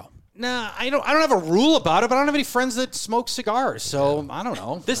 No. Nah, I don't have a rule about it, but I don't have any friends that smoke cigars, so I don't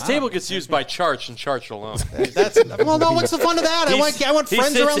know. This table gets used by Charch and Charch alone. What's the fun of that? I want He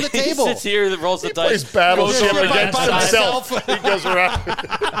friends sits- around the table. He sits here, rolls the Plays dice. Battleship goes over against by himself. He goes around.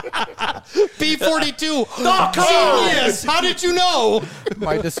 B-42. Oh, genius! How did you know?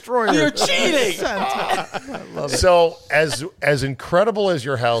 My destroyer. You're cheating. So, as incredible as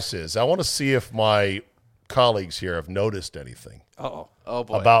your house is, I want to see if my colleagues here have noticed anything Oh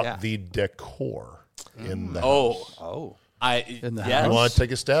boy. about the decor in the house. In the yes. You want to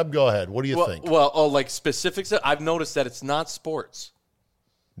take a stab? Go ahead. What do you think? Like specifics. I've noticed that it's not sports.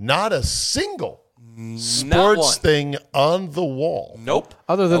 Not a single Not sports one. thing on the wall. Nope.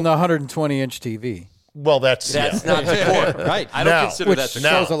 Other than the 120-inch TV, Well, that's That's yeah. not sport. Right. I don't Now- consider which that shows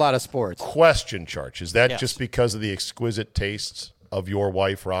sport. a lot of sports. Question, Charch. Is that Yes. just because of the exquisite tastes of your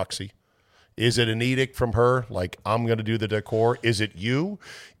wife, Roxy? Is it an edict from her, like, I'm going to do the decor? Is it you?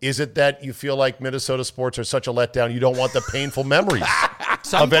 Is it that you feel like Minnesota sports are such a letdown, you don't want the painful memories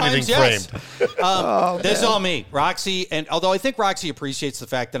of anything yes. framed? This is all me, Roxy, and although I think Roxy appreciates the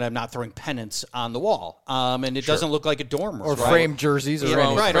fact that I'm not throwing pennants on the wall, and it doesn't look like a dorm room, Or framed jerseys or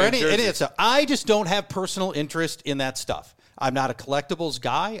anything. right, or framed any of jerseys. that stuff. I just don't have personal interest in that stuff. I'm not a collectibles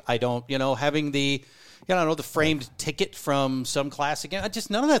guy. I don't, having the, the framed ticket from some classic. Just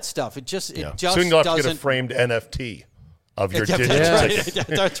none of that stuff. It just Soon doesn't. you'll have to get a framed NFT of your digital ticket.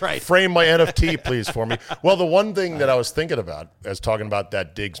 That's right. Frame my NFT, please, for me. Well, the one thing that I was thinking about as talking about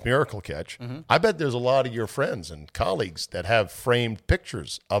that Diggs miracle catch, I bet there's a lot of your friends and colleagues that have framed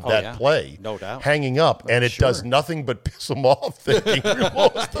pictures of that play, No doubt. hanging up, and it does nothing but piss them off thinking we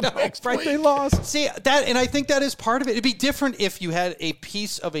lost the next Right, week. they lost. See that, and I think that is part of it. It'd be different if you had a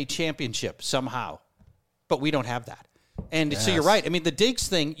piece of a championship somehow, but we don't have that. And so you're right. I mean, the Diggs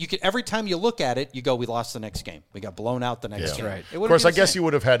thing, you could every time you look at it, you go, "We lost the next game. We got blown out the next game." right. It Of wouldn't course, be I the guess same. you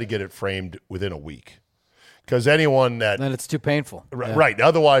would have had to get it framed within a week, because anyone that Then it's too painful. right,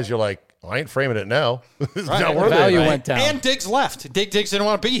 otherwise you're like, I ain't framing it now. It's Right. not The worth value it. went down. And Diggs left. Diggs didn't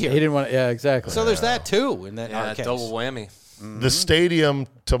want to be here. He didn't want. Yeah, exactly. So there's that too. In that Yeah, case. double whammy. The stadium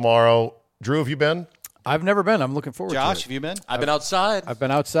tomorrow. Drew, have you been? I've never been. I'm looking forward to Josh, it. have you been? I've been outside. I've been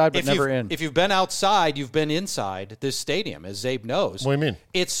outside, but never in. If you've been outside, you've been inside this stadium, as Zabe knows. What do you mean?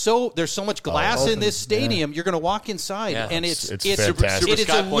 There's so much glass in this stadium. You're going to walk inside, Yeah. and it's fantastic. it is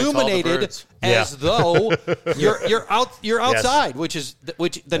Sky Point to all the illuminated birds. as though you're outside, Yes.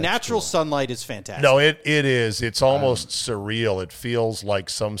 which the natural sunlight is fantastic. No, it is. It's almost surreal. It feels like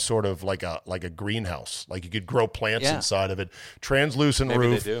some sort of like a greenhouse. Like you could grow plants Yeah. inside of it. Translucent Maybe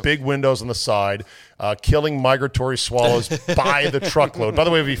roof, they do. big windows on the side, killing migratory swallows by the truckload. By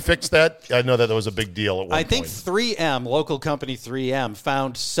the way, have you fixed that? I know that was a big deal at one I think point. 3M, local company 3M,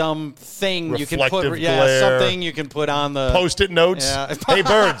 found something you can put. Reflective glare. Something you can put on the Post-it notes. Yeah. Hey,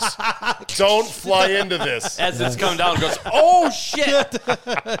 birds, don't fly into this. As it's come down, it goes, oh, shit.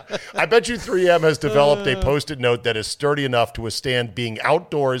 I bet you 3M has developed a Post-it note that is sturdy enough to withstand being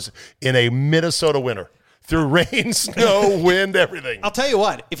outdoors in a Minnesota winter through rain, snow, wind, everything. I'll tell you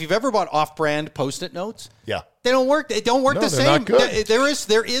what. If you've ever bought off-brand Post-it notes, Yeah. they don't work. They don't work No, the they're same. not good. There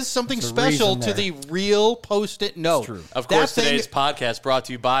is something There's a special reason to the there. real Post-it note. true. Of That course, thing- today's podcast brought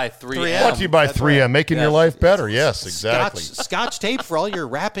to you by 3M. Brought to you by That's 3M, right. making your Yes. life better. Yes, exactly. Scotch tape for all your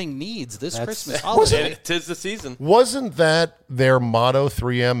wrapping needs this Christmas And holiday. tis the season. Wasn't that their motto,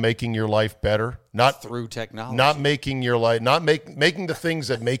 3M, making your life better? Not Through technology. not making your life, not making the things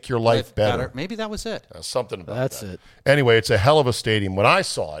that make your life better. Maybe that was it. Something about That's that. it. Anyway, it's a hell of a stadium. When I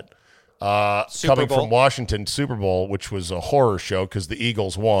saw it, coming Bowl. from Washington, Super Bowl, which was a horror show because the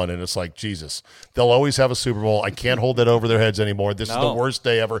Eagles won, and it's like, Jesus, they'll always have a Super Bowl. I can't hold that over their heads anymore. This is the No. worst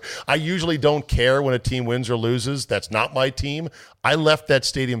day ever. I usually don't care when a team wins or loses. That's not my team. I left that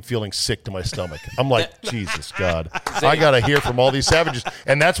stadium feeling sick to my stomach. I'm like, Jesus, God. I got to hear from all these savages.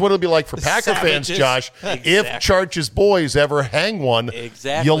 And that's what it'll be like for Packer fans, Savages. Josh. If Charch's boys ever hang one,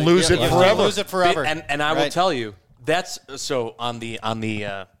 Exactly. you'll lose it You'll forever. lose it forever. And I will Right. tell you, that's so on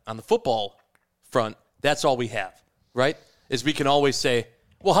the football front, that's all we have, right? Is we can always say,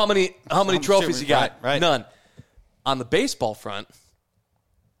 well, how many trophies you got? Right. None. On the baseball front,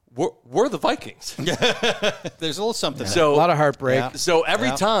 we're the Vikings. There's a little something. So A lot of heartbreak. Yeah. So every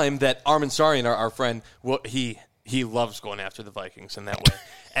Yeah. time that Armin Sarian, our friend, he loves going after the Vikings in that way.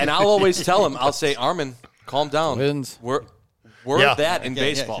 And I'll always tell him, I'll say, Armin, calm down. Wins. We're Yeah. that in Yeah, yeah,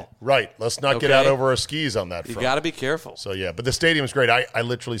 baseball. Right. Let's not get Okay. out over our skis on that You front. got to be careful. So, yeah, but the stadium's great. I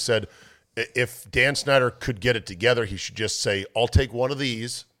literally said if Dan Snyder could get it together, he should just say, I'll take one of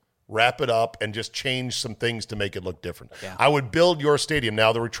these, wrap it up, and just change some things to make it look different. Yeah. I would build your stadium.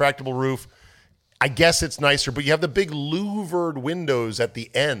 Now, the retractable roof, I guess it's nicer, but you have the big louvered windows at the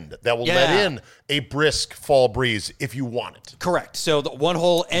end that will let Yeah. in a brisk fall breeze if you want it. Correct. So the one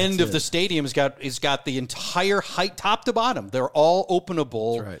whole end of the stadium's got the entire height, top to bottom. They're all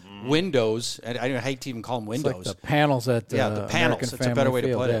openable That's windows. And I hate to even call them windows. Like the panels at the panels. American It's a better way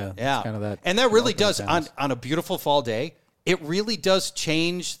Family to put Field. it. Yeah, it's kind of that. And that really balcony does panels. on a beautiful fall day. It really does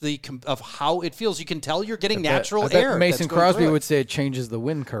change of how it feels. You can tell you're getting natural I bet air. Mason that's going Crosby through it. would say it changes the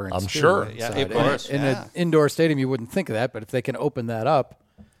wind currents. I'm too, sure. right? Yeah, So, of course, in yeah. an indoor stadium, you wouldn't think of that, but if they can open that up,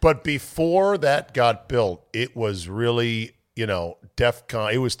 But before that got built, it was really,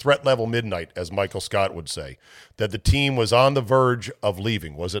 DEFCON. It was threat level midnight, as Michael Scott would say, that the team was on the verge of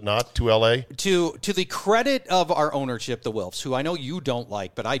leaving, was it not, to L.A.? To the credit of our ownership, the Wilfs, who I know you don't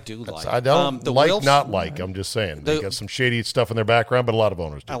like, but I do like. I don't the like, Wilfs, not like. I'm just saying. They got some shady stuff in their background, but a lot of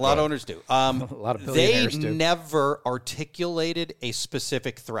owners do. A lot of owners do. a lot of They billionaires do. never articulated a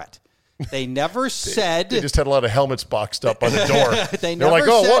specific threat. They never said. They just had a lot of helmets boxed up by the door. They They're never like,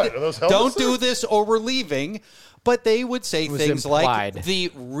 oh, said, what? Are those helmets don't there?" do this or we're leaving. But they would say was things implied. like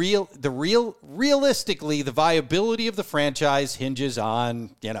realistically, the viability of the franchise hinges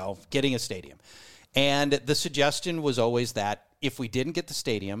on, getting a stadium. And the suggestion was always that if we didn't get the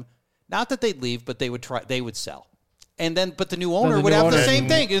stadium, not that they'd leave, but they would sell. And then, but the new owner the would new have the owner- same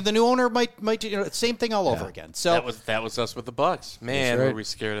thing. The new owner might same thing all over again. So That was us with the Bucks. Man, right. were we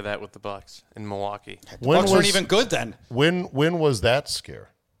scared of that with the Bucks in Milwaukee? When Bucks weren't even good then. When was that scare?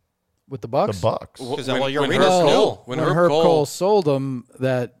 with the Bucks. The Bucks. Because When- your when arena's Herb new. Cole- when Herb Herb Cole- Cole sold him,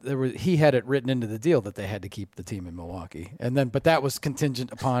 he had it written into the deal that they had to keep the team in Milwaukee, but that was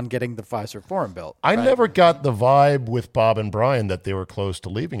contingent upon getting the Fiserv Forum built. I never got the vibe with Bob and Brian that they were close to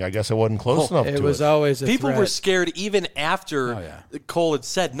leaving. I guess I wasn't close enough to It was it. always a People threat. were scared even after yeah. Cole had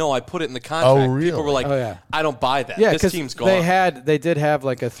said, no, I put it in the contract. Oh, really? People were like, Oh, yeah. I don't buy that. Yeah, this because team's gone. they did have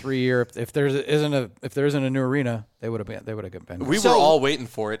like a 3-year. If there isn't a new arena, they would have been. we were all waiting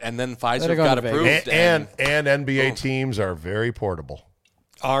for it, and then Pfizer They'd have gone got to approved. Vegas. and NBA teams are very portable.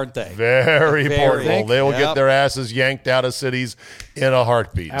 Aren't they? Very portable. They will get their asses yanked out of cities in a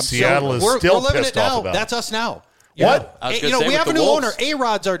heartbeat. Seattle is still pissed off about it. That's us now. What? We have a new owner.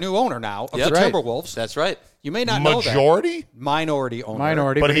 A-Rod's our new owner now of the Timberwolves. That's right. You may not know that. Minority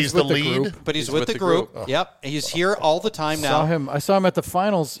owner. But he's the lead. But he's with the group. Yep. He's here all the time now. I saw him at the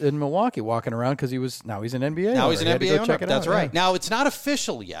finals in Milwaukee walking around because now he's an NBA Now owner. He's an NBA owner. That's right. Yeah. Now, it's not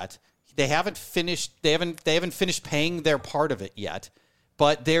official yet. They haven't finished paying their part of it yet,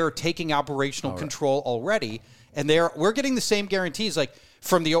 but they're taking operational control already, and we're getting the same guarantees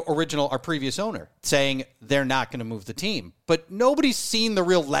from our previous owner, saying they're not going to move the team. But nobody's seen the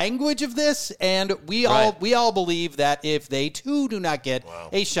real language of this, and we all believe that if they too do not get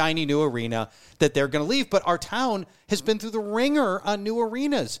a shiny new arena, that they're going to leave. But our town has been through the ringer on new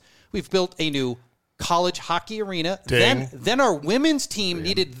arenas. We've built a new college hockey arena. Then our women's team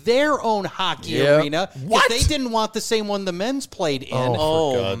needed their own hockey arena. What? They didn't want the same one the men's played in.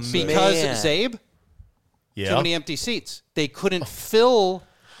 Because Zabe. Yeah. Too many empty seats. They couldn't fill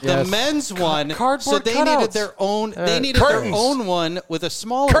the men's one, so they needed their own. They needed their own one with a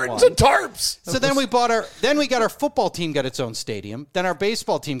smaller curtains one. And tarps. So then we got our football team got its own stadium. Then our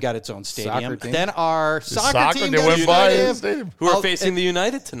baseball team got its own stadium. Then our soccer team got its stadium. Who are facing the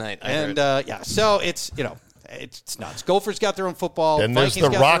United tonight? So it's it's nuts. Gophers got their own football. And there's the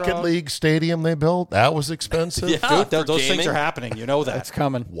Rocket League stadium they built. That was expensive. Yeah, dude, those things are happening. You know that. It's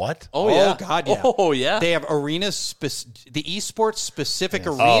coming. What? Oh, yeah. God, yeah. Oh, yeah. They have arenas, the esports specific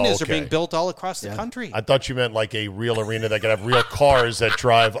arenas are being built all across the country. I thought you meant like a real arena that could have real cars that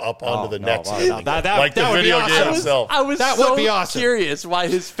drive up onto the next. That the video game itself. I was would be awesome. Curious why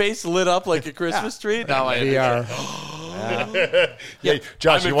his face lit up like a Christmas tree. Now I VR. Hey,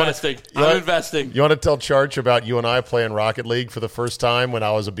 Josh, I'm investing. You want to tell Charch about you and I playing Rocket League for the first time when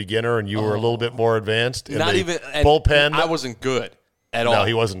I was a beginner and you were a little bit more advanced? Not even bullpen. I wasn't good at all. No,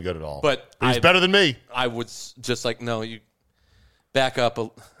 he wasn't good at all. But he's better than me. I was just no, you back up.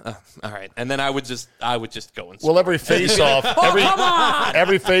 All right, and then I would just go and score. Well, every face-off,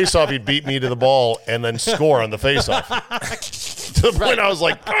 every face-off, he'd beat me to the ball and then score on the face-off. To the point I was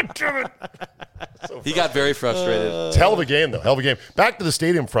like, God damn it. He got very frustrated. It's a hell of a game, though. Hell of a game. Back to the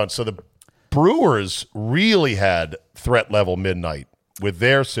stadium front. So the Brewers really had threat level midnight with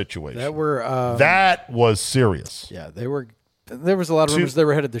their situation. That was serious. Yeah, they were. There was a lot of rumors they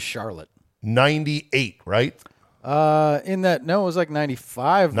were headed to Charlotte. 98, right? It was like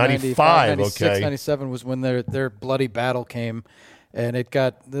 95. 95, 96, okay. 97 was when their bloody battle came. And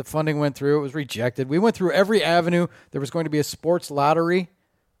the funding went through. It was rejected. We went through every avenue. There was going to be a sports lottery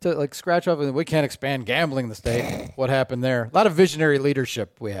to scratch off. We can't expand gambling in the state. What happened there? A lot of visionary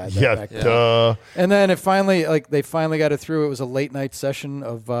leadership we had. Back then. And then they finally got it through. It was a late night session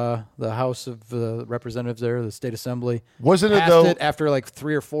of the House of Representatives there, the state assembly. Wasn't it though? After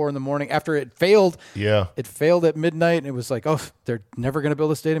 3 or 4 in the morning. After it failed. Yeah. It failed at midnight, and it was they're never going to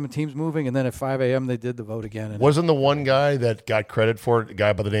build a stadium. And team's moving. And then at 5 a.m. they did the vote again. Wasn't the one guy that got credit for it a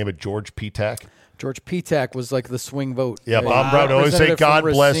guy by the name of George Petak? George Petak was the swing vote. Yeah, Bob Brown always say, God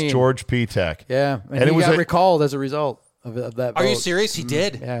bless George Petak. Yeah, and he got recalled as a result of that vote. Are you serious? He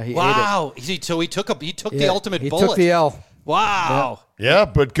did? Yeah, he ate it. So he took the ultimate bullet. He took the L. Wow. Yeah,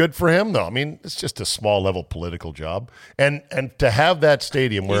 but good for him, though. I mean, it's just a small level political job. And to have that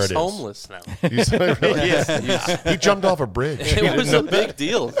stadium where he's it is. Homeless now. He jumped off a bridge. It was a big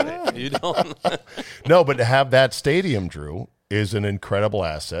deal. You don't. No, but to have that stadium, Drew, is an incredible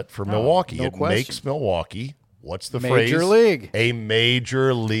asset for Milwaukee. No question. Makes Milwaukee, what's the phrase? Major league. A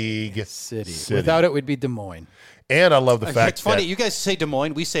major league city. Without it, we'd be Des Moines. And I love the fact it's funny. You guys say Des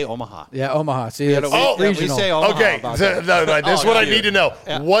Moines, we say Omaha. Yeah, Omaha. See, we say Omaha. Okay, this is what I need to know.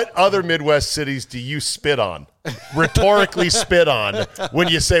 Yeah. What other Midwest cities do you spit on? Rhetorically spit on when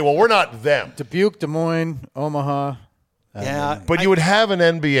you say, well, we're not them. Dubuque, Des Moines, Omaha. But you would have an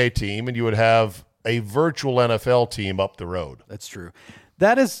NBA team and you would have a virtual NFL team up the road. That's true.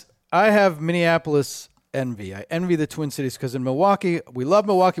 I have Minneapolis envy. I envy the Twin Cities because in Milwaukee, we love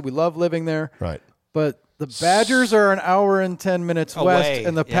Milwaukee. We love living there. Right. But the Badgers are an hour and 10 minutes west,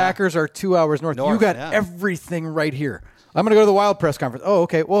 and the Packers are 2 hours north. You got everything right here. I'm going to go to the Wild press conference. Oh,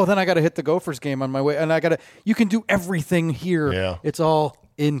 okay. Well, then I got to hit the Gophers game on my way, and you can do everything here. Yeah. It's all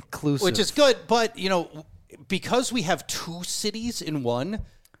inclusive. Which is good, but, because we have 2 cities in one,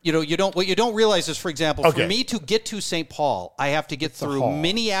 what you don't realize is, for example, for me to get to St. Paul, I have to get through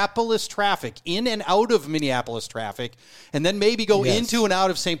Minneapolis traffic, in and out of Minneapolis traffic, and then maybe go into and out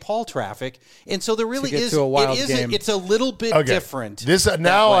of St. Paul traffic. And so there really is it's a little bit different.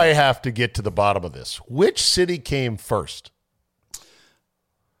 I have to get to the bottom of this. Which city came first?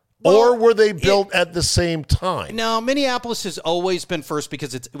 or were they built at the same time? No, Minneapolis has always been first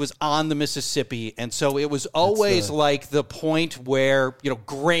because it was on the Mississippi, and so it was always like the point where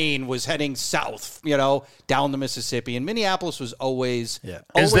grain was heading south, down the Mississippi, and Minneapolis was always. Yeah.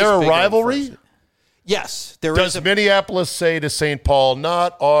 Always is there a rivalry? Yes, there is. Does Minneapolis say to St. Paul,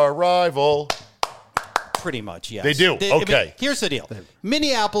 "Not our rival"? Pretty much, yes. They do. Okay. Here's the deal: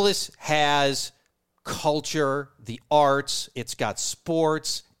 Minneapolis has culture, the arts. It's got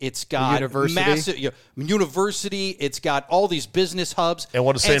sports. It's got massive university. It's got all these business hubs. And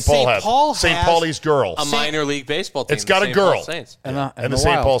what does St. Paul have? St. Paulie's girls. A minor league baseball team. It's got a girl. And the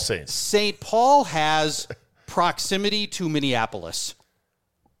St. Paul Saints. St. Paul has proximity to Minneapolis.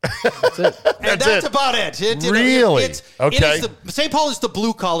 That's it. That's about it. Really? Okay. St. Paul is the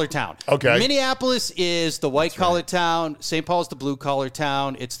blue-collar town. Okay. Minneapolis is the white-collar town. St. Paul is the blue-collar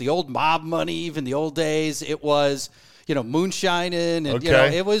town. It's the old mob money, even the old days. It was, moonshining, and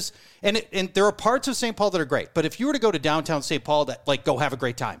it was, and there are parts of St. Paul that are great. But if you were to go to downtown St. Paul, go have a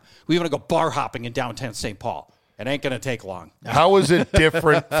great time. We want to go bar hopping in downtown St. Paul. It ain't going to take long. How is it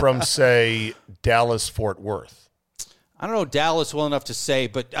different from, say, Dallas-Fort Worth? I don't know Dallas well enough to say,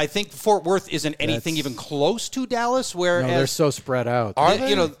 but I think Fort Worth isn't anything even close to Dallas. Whereas they're so spread out. Are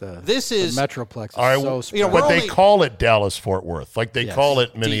they? This is the Metroplex. Is so spread out. But they call it Dallas-Fort Worth, like they call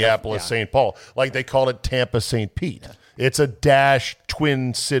it Minneapolis-St. Paul, like they call it Tampa-St. Pete. Yeah. It's a dash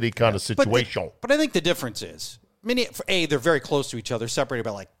twin city kind of situation. But I think the difference is, they're very close to each other, separated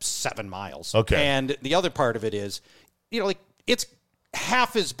by 7 miles. Okay, and the other part of it is, it's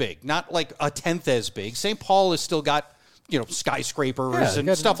half as big, not like a tenth as big. St. Paul has still got skyscrapers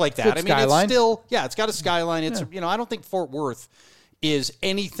and stuff like that. Skyline. It's still, it's got a skyline. It's, I don't think Fort Worth is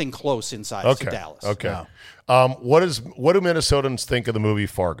anything close in size to Dallas. Okay. No. What do Minnesotans think of the movie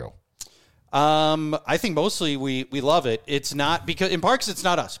Fargo? I think mostly we love it. It's not because in parks it's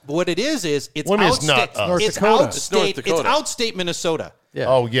not us. But what it is it's outstate Minnesota. Yeah.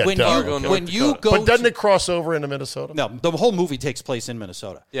 Oh yeah. When you go, but doesn't it cross over into Minnesota? No, the whole movie takes place in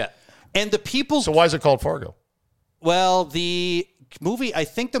Minnesota. Yeah. And the people. So why is it called Fargo? Well, the movie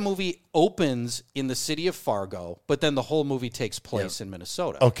opens in the city of Fargo, but then the whole movie takes place in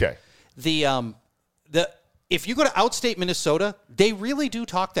Minnesota. Okay. If you go to outstate Minnesota, they really do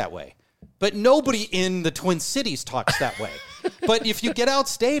talk that way. But nobody in the Twin Cities talks that way. But if you get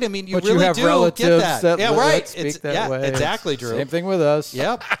outstate, you really do get that. Yeah, right. Speak that way. Exactly, Drew. Same thing with us.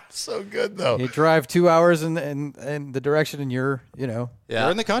 Yep. So good though. You drive 2 hours in the direction, and you're you're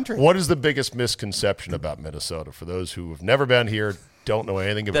in the country. What is the biggest misconception about Minnesota for those who have never been here, don't know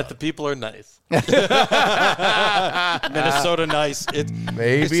anything about that the people are nice? Minnesota nice.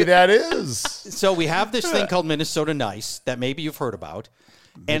 Maybe that is. So we have this thing called Minnesota Nice that maybe you've heard about.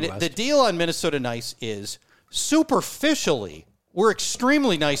 And the deal on Minnesota Nice is superficially, we're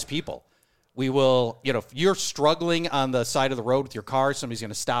extremely nice people. We will, if you're struggling on the side of the road with your car, somebody's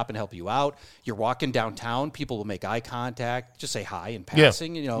going to stop and help you out. You're walking downtown, people will make eye contact, just say hi in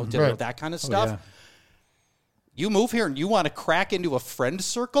passing, that kind of stuff. Yeah. You move here and you want to crack into a friend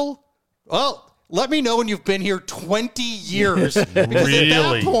circle? Well, let me know when you've been here 20 years. Because at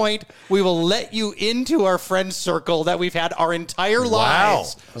that point, we will let you into our friend circle that we've had our entire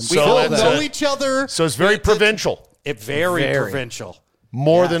lives. We don't know each other. So it's very provincial. Very provincial.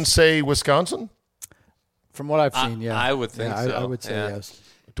 More than, say, Wisconsin? From what I've seen, yeah. I would think so. I would say yes.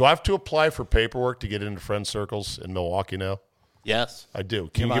 Do I have to apply for paperwork to get into friend circles in Milwaukee now? Yes. I do.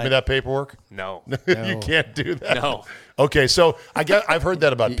 Can you give me that paperwork? No. You can't do that? No. Okay, so I've heard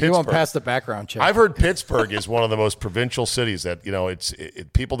that about Pittsburgh. You won't pass the background check. I've heard Pittsburgh is one of the most provincial cities that,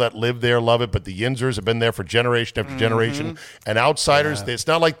 people that live there love it, but the Yinzers have been there for generation after generation. And outsiders, it's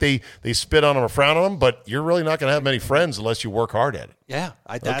not like they spit on them or frown on them, but you're really not going to have many friends unless you work hard at it. Yeah,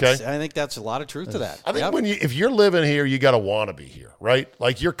 I think that's a lot of truth to that. I think if you're living here, you got to want to be here, right?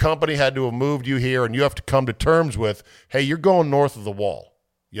 Like your company had to have moved you here, and you have to come to terms with, hey, you're going north of the wall.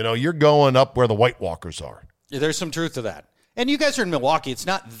 You're going up where the White Walkers are. Yeah, there's some truth to that. And you guys are in Milwaukee. It's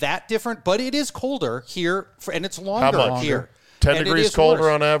not that different, but it is colder here, and it's longer here. 10 degrees colder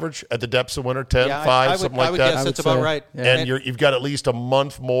on average at the depths of winter, 10, 5, something like that. I would guess that's about right. Yeah. And you've got at least a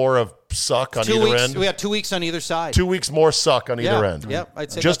month more of suck on either end. We got 2 weeks on either side. 2 weeks more suck on either end. Yep,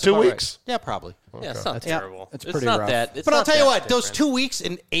 I'd say just 2 weeks? Right. Yeah, probably. Okay. Yeah, it's not terrible. It's pretty rough. But I'll tell you what, those 2 weeks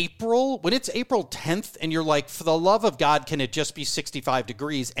in April, when it's April 10th and you're like, for the love of God, can it just be 65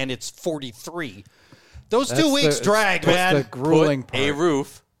 degrees and it's 43? Those 2 weeks drag, man. That's the grueling part. A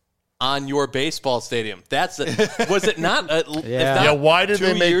roof on your baseball stadium. Was it not? Why did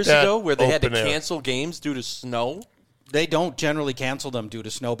they make 2 years that ago where they had to open air? cancel games due to snow? They don't generally cancel them due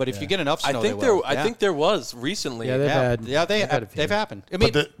to snow, but if you get enough snow, I think there was recently. Yeah, they've happened. I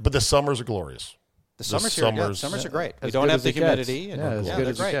mean, but the summers are glorious. The summers are great. We don't have the humidity. As good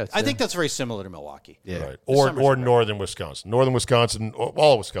as it gets. I think that's very similar to Milwaukee. Yeah. Right. Or northern Wisconsin. Northern Wisconsin,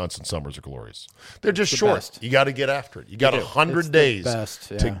 all of Wisconsin summers are glorious. They're just short. Best. You got to get after it. You got 100 days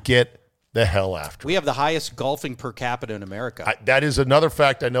to get the hell after it. We have the highest golfing per capita in America. That is another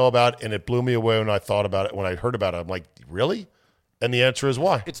fact I know about, and it blew me away when I thought about it. When I heard about it, I'm like, really? And the answer is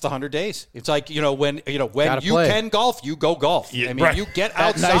why? It's the 100 days. It's like, when you can golf, you go golf. Yeah, I mean, you get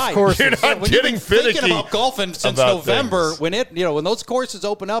outside. Nice course. You're not getting finicky thinking about golfing since November. Things. When those courses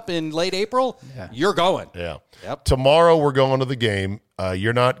open up in late April, you're going. Yeah. Yep. Tomorrow we're going to the game.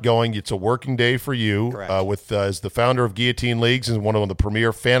 You're not going. It's a working day for you. Correct. As the founder of Guillotine Leagues and one of the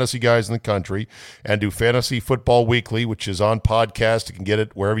premier fantasy guys in the country, and do Fantasy Football Weekly, which is on podcast. You can get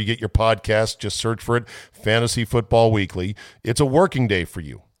it wherever you get your podcast. Just search for it, Fantasy Football Weekly. It's a working day for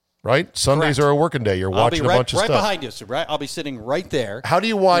you, right? Sundays are a working day. You're watching a bunch of stuff. Right behind you. So I'll be sitting right there. How do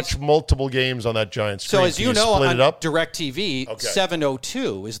you watch multiple games on that giant screen? So as you know, split on it up? DirecTV,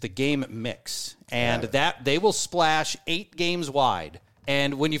 702 is the game mix. And that they will splash 8 games wide.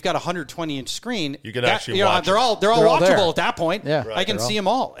 And when you've got a 120-inch screen, you can actually watch. They're all watchable at that point. Yeah, I can see them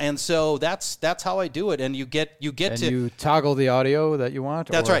all, and so that's how I do it. And you toggle the audio that you want.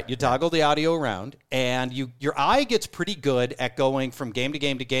 That's right. You toggle the audio around, and your eye gets pretty good at going from game to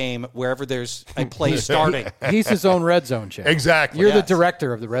game to game wherever there's a play starting. He's his own red zone channel. Exactly. You're the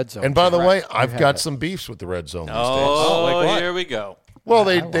director of the red zone. And by the way, I've got some beefs with the red zone these days. Oh, here we go. Well,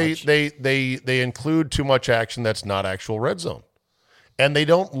 they include too much action that's not actual red zone. And they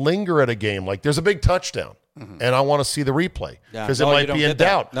don't linger at a game. Like, there's a big touchdown, and I want to see the replay because it might be in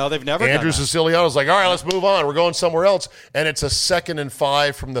doubt. No, they've never Andrew done that. Siciliano's like, all right, let's move on. We're going somewhere else. And it's a 2nd and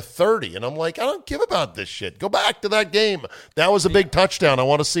 5 from the 30. And I'm like, I don't give about this shit. Go back to that game. That was a big touchdown. I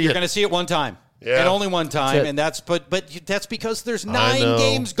want to see it. You're going to see it one time. Yeah. And only one time, and that's but that's because there's 9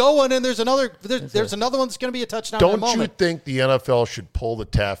 games going, and there's another one that's going to be a touchdown. Don't you think the NFL should pull the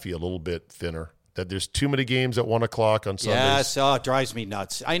taffy a little bit thinner? That there's too many games at 1 o'clock on Sundays? Yes, it drives me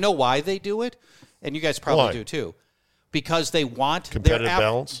nuts. I know why they do it, and you guys probably do too. Because they want competitive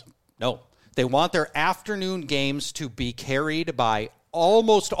balance? No. They want their afternoon games to be carried by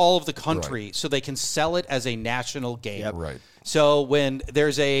almost all of the country so they can sell it as a national game. Yep. Right. So when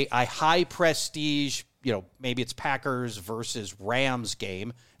there's a high prestige, maybe it's Packers versus Rams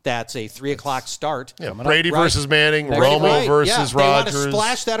game, that's a 3 o'clock start. Yeah, Brady versus Manning, Romo versus Rodgers. They want to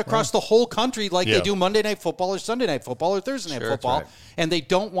splash that across the whole country like they do Monday Night Football or Sunday Night Football or Thursday Night Football. Right. And they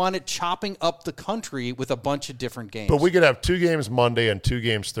don't want it chopping up the country with a bunch of different games. But we could have 2 games Monday and 2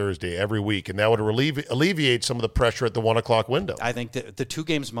 games Thursday every week, and that would alleviate some of the pressure at the 1 o'clock window. I think the 2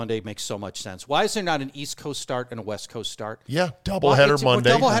 games Monday makes so much sense. Why is there not an East Coast start and a West Coast start? Yeah, doubleheader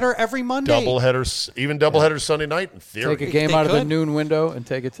Monday. Doubleheader every Monday. Doubleheaders Sunday night in theory. Take a game out of the noon window and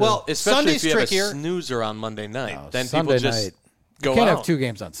take it to... Well, especially Sunday's if you have trickier. A snoozer on Monday night. Then Sunday people just night. go You can't out. have 2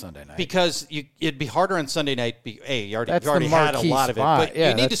 games on Sunday night. Because it'd be harder on Sunday night. You already had a lot of it. Spot. But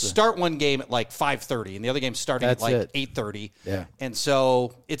you need to start one game at like 5:30 and the other game starting at like 8:30. Yeah. And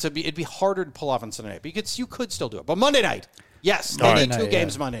so it'd be harder to pull off on Sunday night. Because you could still do it. But Monday night, yes, they need 2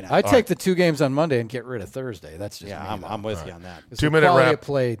 games Monday night. I take the 2 games on Monday and get rid of Thursday. That's just I'm with you on that. 2-minute wrap. Quality of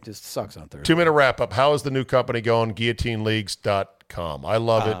play just sucks on Thursday. 2-minute wrap up. How is the new company going? GuillotineLeagues.com. I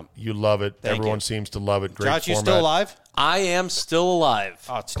love it. You love it. Everyone seems to love it. Great Josh, format. you still alive? I am still alive.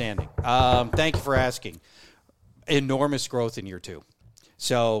 Outstanding. Thank you for asking. Enormous growth in year 2.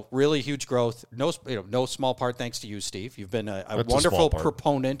 So really huge growth. No small part thanks to you, Steve. You've been a wonderful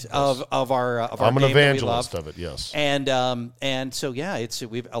proponent of our I'm game an evangelist of it. Yes. And so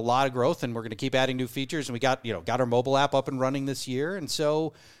we've a lot of growth, and we're going to keep adding new features. And we got our mobile app up and running this year, and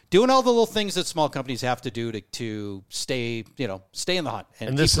so doing all the little things that small companies have to do to stay in the hunt.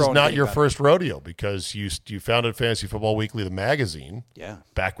 And this is not your first rodeo, because you founded Fantasy Football Weekly, the magazine. Yeah.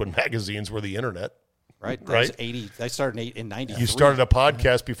 Back when magazines were the internet. Right. That was 80. I started in 93. You started a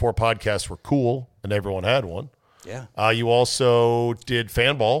podcast before podcasts were cool and everyone had one. Yeah. You also did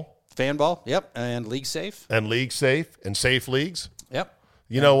Fanball. Yep. And League Safe. And Safe Leagues. Yep.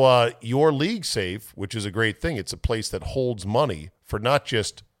 Your League Safe, which is a great thing, it's a place that holds money for not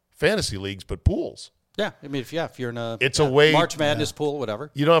just fantasy leagues, but pools. Yeah. I mean, if you're in a way March Madness pool, whatever.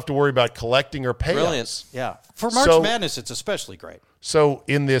 You don't have to worry about collecting or payouts. Brilliant. Yeah. For March Madness, it's especially great. So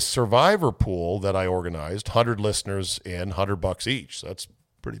in this Survivor pool that I organized, 100 listeners and $100 each. So that's a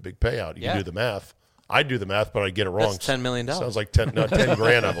pretty big payout. You can do the math. I do the math, but I get it wrong. That's $10 million. Sounds like 10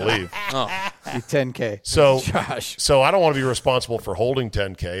 grand, I believe. $10K. So, Josh. So I don't want to be responsible for holding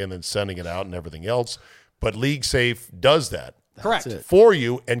 $10K and then sending it out and everything else. But LeagueSafe does that. Correct. For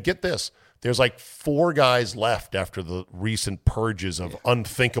you. And get this. There's like 4 guys left after the recent purges of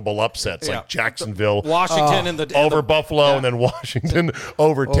unthinkable upsets like Jacksonville, Washington, and over Buffalo, and then Washington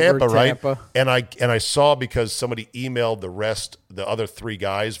over Tampa, right? And I saw, because somebody emailed the other 3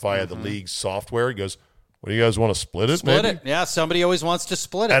 guys via the league software. He goes, "What do you guys want to split it? Split it? Yeah, somebody always wants to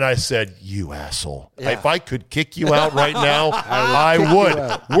split it." And I said, "You asshole! If I could kick you out right now, I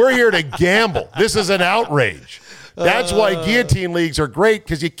would. We're here to gamble. This is an outrage." That's why guillotine leagues are great,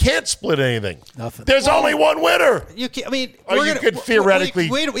 because you can't split anything. Nothing. There's only one winner. You can, I mean, you could theoretically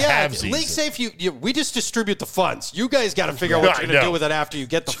have LeagueSafe. We just distribute the funds. You guys got to figure out what you're going to do with it after you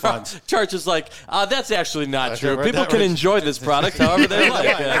get the funds. Charch is like, that's actually not true. People can enjoy this product however they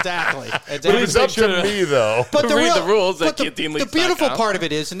like. Exactly. But it's up to me, though. But read the rules. But the beautiful part of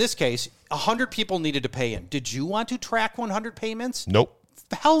it is, in this case, 100 people needed to pay in. Did you want to track 100 payments? Nope.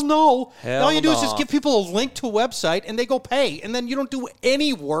 Hell no. All you do is just give people a link to a website and they go pay. And then you don't do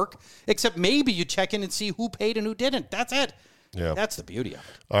any work except maybe you check in and see who paid and who didn't. That's it. Yeah. That's the beauty of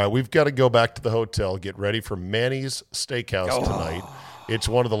it. All right, we've got to go back to the hotel, get ready for Manny's Steakhouse tonight. It's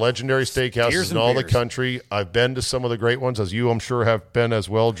one of the legendary steakhouses in all the country. I've been to some of the great ones, as you, I'm sure, have been as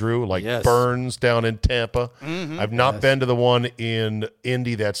well, Drew, like Burns down in Tampa. Mm-hmm. I've not been to the one in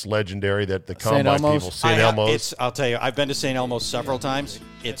Indy that's legendary, that the Combine people, St. Elmo's. I'll tell you, I've been to St. Elmo's several times.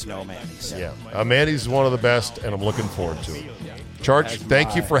 It's no Manny's. Yeah, Manny's is one of the best, and I'm looking forward to it. Charch,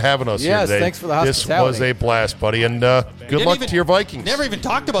 thank you for having us here today. Yes, thanks for the hospitality. This was a blast, buddy, and good luck to your Vikings. Never even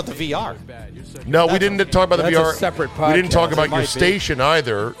talked about the VR. No, we didn't talk about the VR. That's a separate podcast. We didn't talk about your station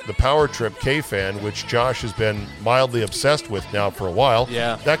either, the Power Trip K-Fan, which Josh has been mildly obsessed with now for a while.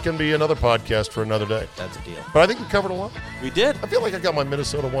 Yeah. That can be another podcast for another day. That's a deal. But I think we covered a lot. We did. I feel like I got my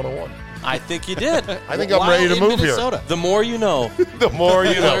Minnesota 101. I think you did. I think I'm ready to move Minnesota. here. The more you know. The more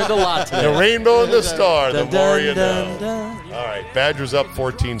you know. Learned a lot today. The rainbow and the star, the more you know. Dun. All right, Badgers up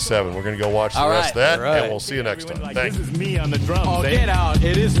 14-7. We're going to go watch the rest of that, and we'll see you next time. Thanks. This is me on the drums. Oh, get out.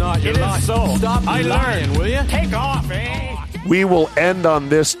 It is not. You're lying. So. Stop lying, will you? Take off, eh? We will end on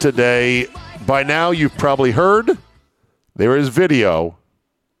this today. By now, you've probably heard there is video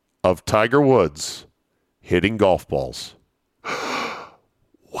of Tiger Woods hitting golf balls.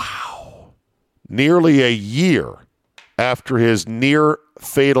 Wow. Nearly a year after his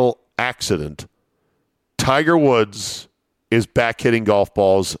near-fatal accident, Tiger Woods is back hitting golf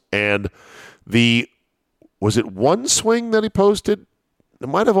balls, and was it one swing that he posted? It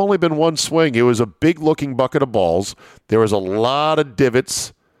might have only been one swing. It was a big-looking bucket of balls. There was a lot of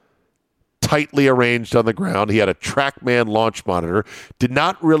divots tightly arranged on the ground. He had a TrackMan launch monitor. Did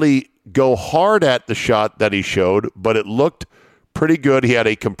not really go hard at the shot that he showed, but it looked pretty good. He had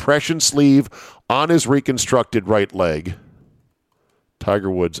a compression sleeve on his reconstructed right leg. Tiger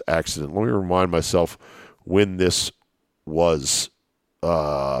Woods accident. Let me remind myself when this was.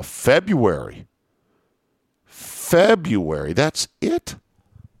 February. That's it?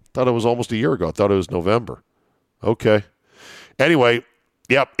 Thought it was almost a year ago. I thought it was November. Okay. Anyway,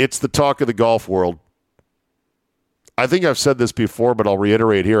 yep, it's the talk of the golf world. I think I've said this before, but I'll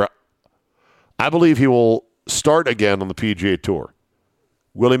reiterate here. I believe he will start again on the PGA Tour.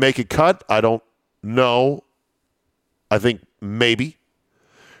 Will he make a cut? I don't know. I think maybe.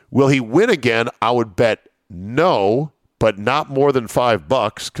 Will he win again? I would bet no, but not more than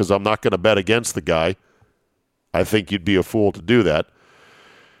 $5 because I'm not going to bet against the guy. I think you'd be a fool to do that.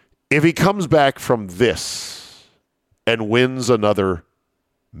 If he comes back from this and wins another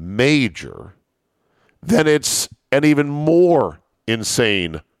major, then it's an even more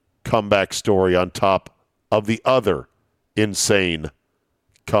insane comeback story on top of the other insane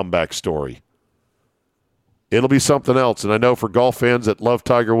comeback story. It'll be something else, and I know for golf fans that love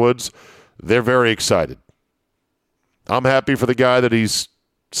Tiger Woods, they're very excited. I'm happy for the guy that he's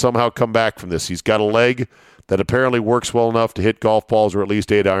somehow come back from this. He's got a leg that apparently works well enough to hit golf balls or at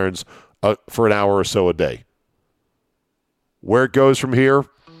least 8 irons for an hour or so a day. Where it goes from here,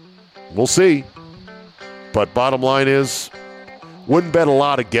 we'll see. But bottom line is, wouldn't bet a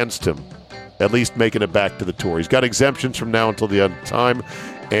lot against him, at least making it back to the tour. He's got exemptions from now until the end of time,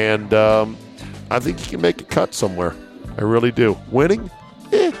 and I think he can make a cut somewhere. I really do. Winning?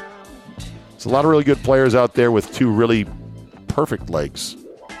 There's a lot of really good players out there with 2 really perfect legs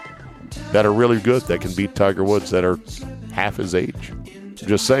that are really good, that can beat Tiger Woods, that are half his age.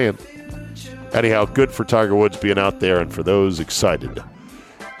 Just saying. Anyhow, good for Tiger Woods being out there, and for those excited,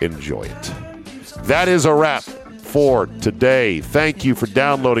 enjoy it. That is a wrap for today. Thank you for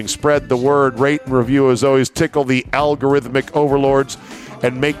downloading. Spread the word, rate and review as always. Tickle the algorithmic overlords.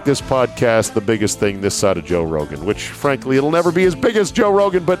 and make this podcast the biggest thing this side of Joe Rogan, which, frankly, it'll never be as big as Joe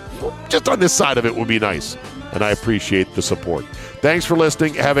Rogan, but just on this side of it would be nice. And I appreciate the support. Thanks for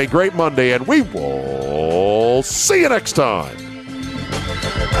listening. Have a great Monday, and we will see you next time.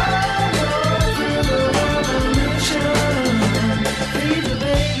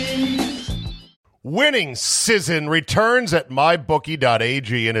 Winning season returns at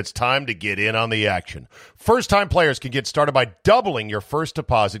mybookie.ag, and it's time to get in on the action. First-time players can get started by doubling your first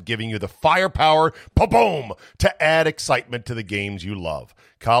deposit, giving you the firepower, boom, to add excitement to the games you love.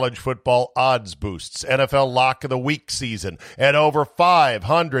 College football odds boosts, NFL Lock of the Week season, and over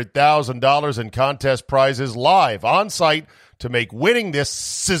 $500,000 in contest prizes live on-site to make winning this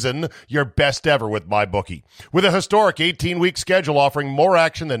season your best ever with MyBookie. With a historic 18-week schedule offering more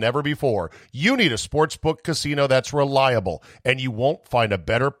action than ever before, you need a sportsbook casino that's reliable, and you won't find a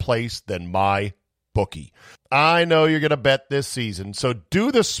better place than MyBookie. I know you're going to bet this season, so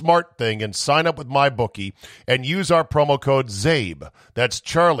do the smart thing and sign up with MyBookie and use our promo code ZABE. That's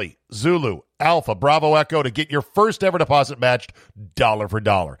Charlie, Zulu, Alpha, Bravo, Echo to get your first ever deposit matched dollar for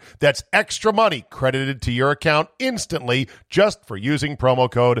dollar. That's extra money credited to your account instantly just for using promo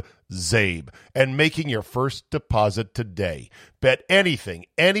code ZABE and making your first deposit today. Bet anything,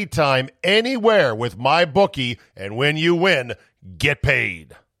 anytime, anywhere with MyBookie, and when you win, get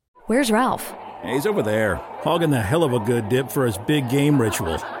paid. Where's Ralph? He's over there, hogging the hell of a good dip for his big game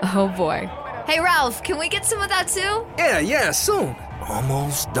ritual. Oh, boy. Hey, Ralph, can we get some of that too? Yeah, soon.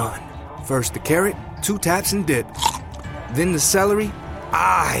 Almost done. First the carrot, 2 taps and dip. Then the celery.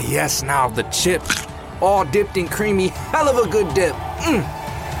 Ah, yes, now the chips. All dipped in creamy, hell of a good dip.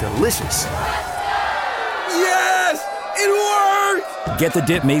 Delicious. Yes! It worked! Get the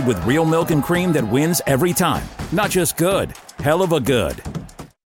dip made with real milk and cream that wins every time. Not just good, hell of a good.